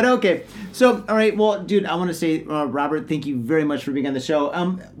you. But okay. So, all right. Well, dude, I want to say, Robert, thank you very much for being on the show.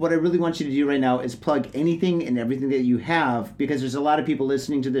 What I really want you to do right now is plug anything and everything that you have, because there's a lot of people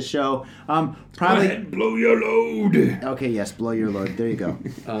listening to the show. Probably go ahead, blow your load. Okay, yes, blow your load. There you go.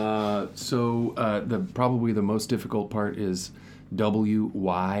 Probably the most difficult part is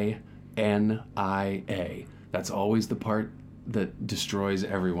WYNIA. That's always the part that destroys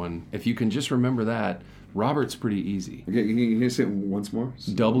everyone. If you can just remember that, Robert's pretty easy. Okay, can you say it once more?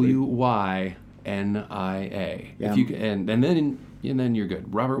 WYNIA. Yeah. If you can, and then you're good.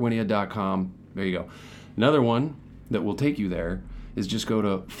 RobertWynia.com. There you go. Another one that will take you there is just go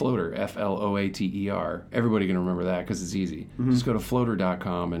to Floater, FLOATER. Everybody can remember that because it's easy. Mm-hmm. Just go to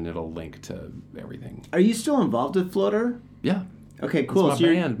floater.com and it'll link to everything. Are you still involved with Floater? Yeah. Okay, cool. It's my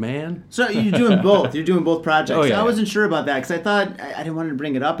band, man. So you're doing both. You're doing both projects. Oh, yeah, I wasn't sure about that because I thought I didn't want to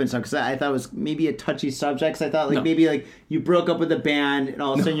bring it up and stuff because I thought it was maybe a touchy subject. Because I thought maybe you broke up with a band and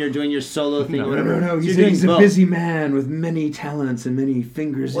all of a sudden you're doing your solo thing. No. He's a busy man with many talents and many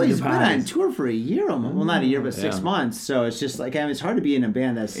fingers. Well, he's been on tour for a year almost. Well, not a year, but 6 months. So it's just it's hard to be in a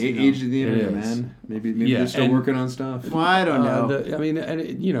band that's age of the internet, man. Maybe they're still working on stuff. Well, I don't know.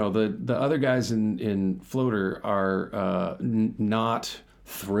 The other guys in Floater are not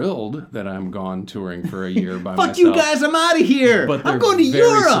thrilled that I'm gone touring for a year by myself. Fuck you guys, I'm out of here. But I'm going to very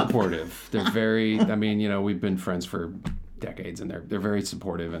Europe. Supportive. They're very. We've been friends for decades, and they're very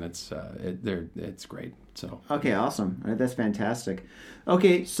supportive, and it's great. So okay, awesome. All right, that's fantastic.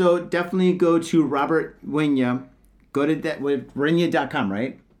 Okay, so definitely go to Robert Wynia. Go to that with Wynia.com,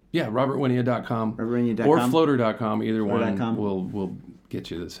 right? Yeah, RobertWynia.com. RobertWynia.com. Or Floater.com. Either Floater.com. one will get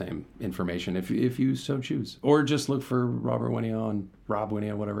you the same information if you so choose. Or just look for Robert Wynia on Rob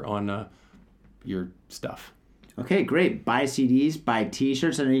Wynia, whatever, on your stuff. Okay, great. Buy CDs, buy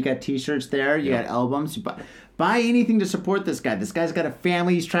T-shirts. I know you got T-shirts there. You got albums. Buy anything to support this guy. This guy's got a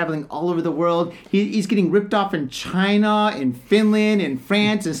family. He's traveling all over the world. He's getting ripped off in China, in Finland, in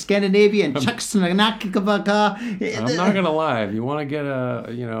France, in Scandinavia, in Czechoslovakia. I'm not gonna lie. If you want to get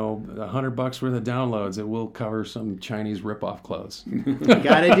 $100 worth of downloads, it will cover some Chinese rip-off clothes. You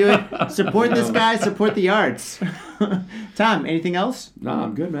gotta do it. Support this guy. Support the arts. Tom, anything else? No,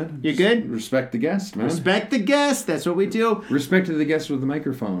 I'm good, man. You good? Respect the guest, man. Respect the guest. That's what we do. Respect to the guest with the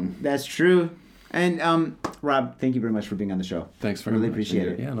microphone. That's true. And Rob, thank you very much for being on the show. Thanks very much. Really appreciate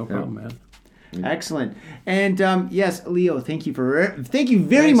it. Yeah, no problem, man. Excellent. And yes, Leo, thank you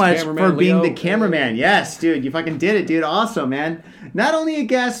very much for being the cameraman. Yes, dude, you fucking did it, dude. Awesome, man. Not only a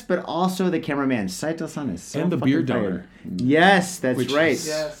guest, but also the cameraman. Saito-san is so and the beer donor. Yes, that's right.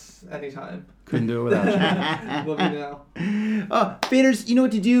 Yes, anytime. Couldn't do it without you. Love you now. Oh, faders, you know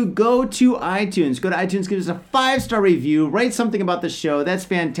what to do. Go to iTunes. Go to iTunes, give us a 5-star review. Write something about the show. That's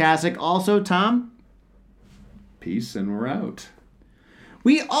fantastic. Also, Tom? Peace, and we're out.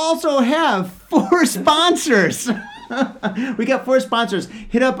 We also have 4 sponsors. We got 4 sponsors.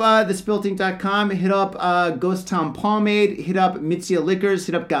 Hit up thespilting.com. Hit up Ghost Town Pomade. Hit up Mitsuya Liquors.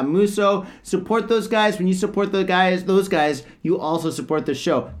 Hit up Gamuso. Support those guys. When you support those guys, you also support the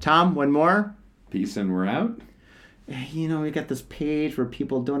show. Tom, one more. Peace, and we're out. We got this page where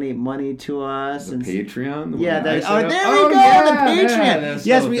people donate money to us. The Patreon? There we go, the Patreon.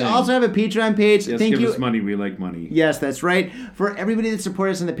 Yes, we also have a Patreon page. Yes, Thank you. Give us money. We like money. Yes, that's right. For everybody that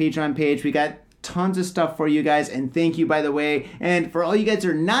supports us on the Patreon page, we got tons of stuff for you guys, and thank you, by the way. And for all you guys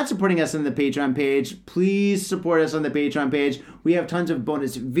that are not supporting us on the Patreon page, please support us on the Patreon page. We have tons of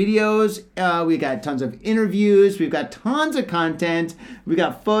bonus videos. We got tons of interviews. We've got tons of content. We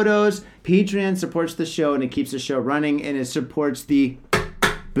got photos. Patreon supports the show, and it keeps the show running, and it supports the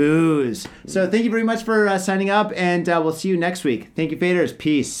booze. So thank you very much for signing up, and we'll see you next week. Thank you, faders.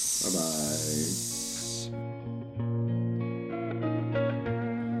 Peace. Bye-bye.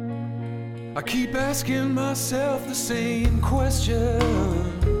 I keep asking myself the same question,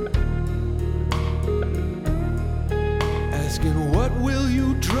 asking what will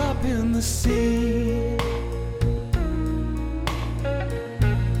you drop in the sea?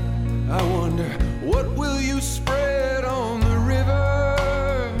 I wonder what will you spread on the river?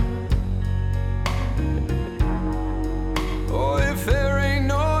 Oh, if there ain't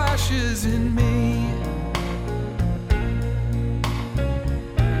no ashes in me,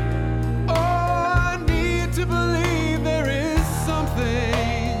 to believe there is something,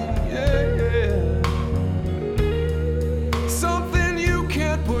 something you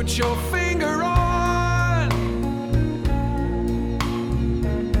can't put your your finger on.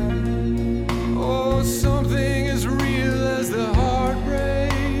 Oh, something as real as the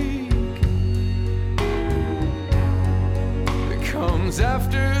heartbreak that comes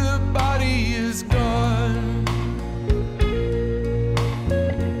after the body is gone.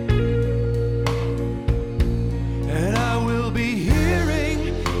 And I will be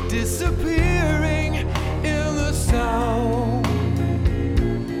hearing, disappearing in the sound.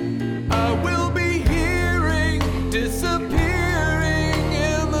 I will be hearing, disappearing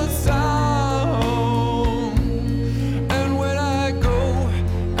in the sound. And when I go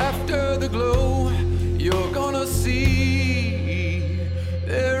after the glow, you're gonna see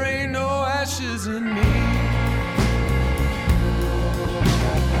there ain't no ashes in me.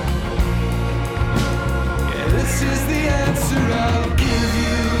 Yeah, this is the answer I'll give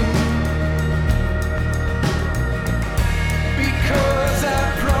you, because I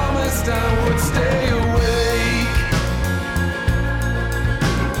promised I would stay awake.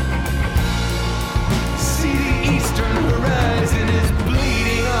 See, the eastern horizon is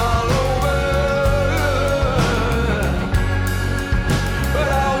bleeding all over, but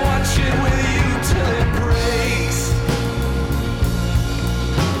I'll watch it with you till it breaks.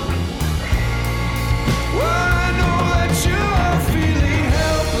 Well, I know that you are feeling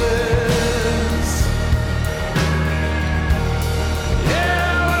helpless. Yeah,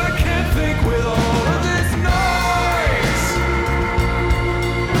 but I can't think with all of this noise.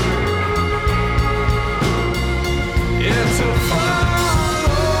 Yeah, to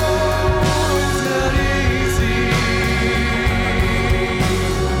follow is not easy.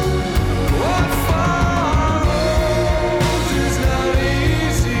 What follows is not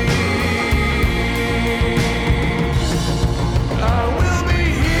easy. I will be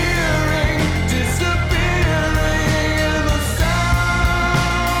hearing, disappearing in the sound.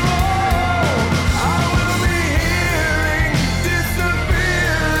 I will be hearing,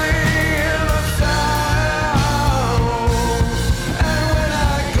 disappearing in the sound. And when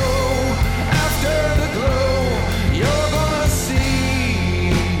I go after the glow, you're gonna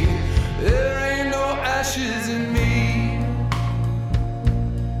see there ain't no ashes in me.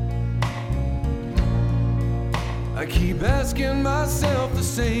 I keep asking myself the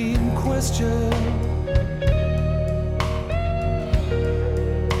same question.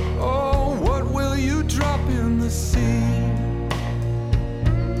 Oh, what will you drop in the sea?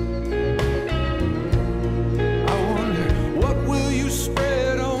 I wonder, what will you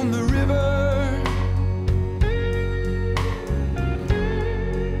spread on the river?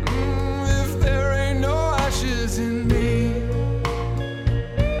 If there ain't no ashes in me.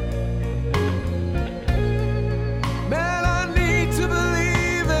 Man, I need to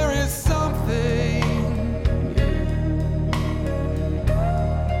believe there is something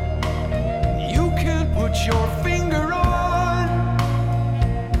you can put your finger on.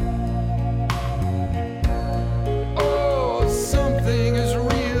 Oh, something as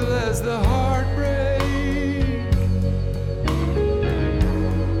real as the heartbreak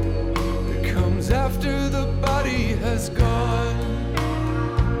that comes after the body has gone.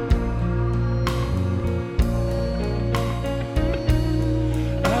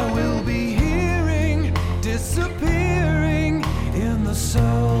 I will be hearing, disappearing in the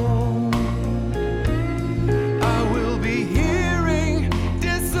sound. I will be hearing,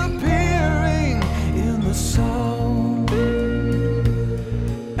 disappearing in the sound.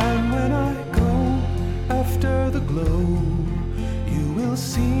 And when I go after the glow, you will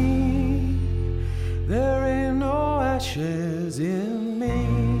see there ain't no ashes in me.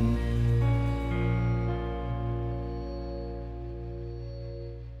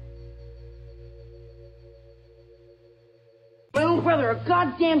 My own brother, a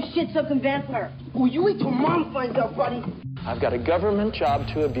goddamn shit-sucking vampire. Will you wait till Mom finds out, buddy? I've got a government job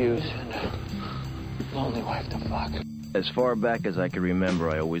to abuse and a lonely wife to fuck. As far back as I can remember,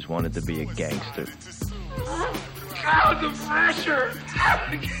 I always wanted to be a gangster. God, the pressure!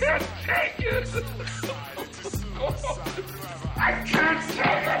 I can't take it! I can't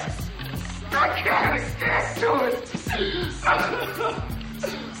take it! I can't stand to it!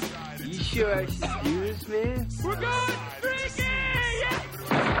 You sure I should do this, man? We're going freaking!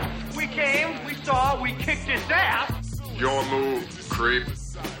 Yeah. We came, we saw, we kicked his ass! Your move, creep.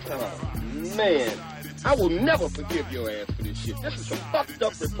 Oh, man. I will never forgive your ass for this shit. This is some fucked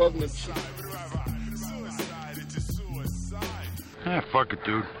up repugnant shit. Ah, fuck it,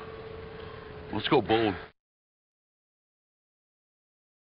 dude. Let's go bold.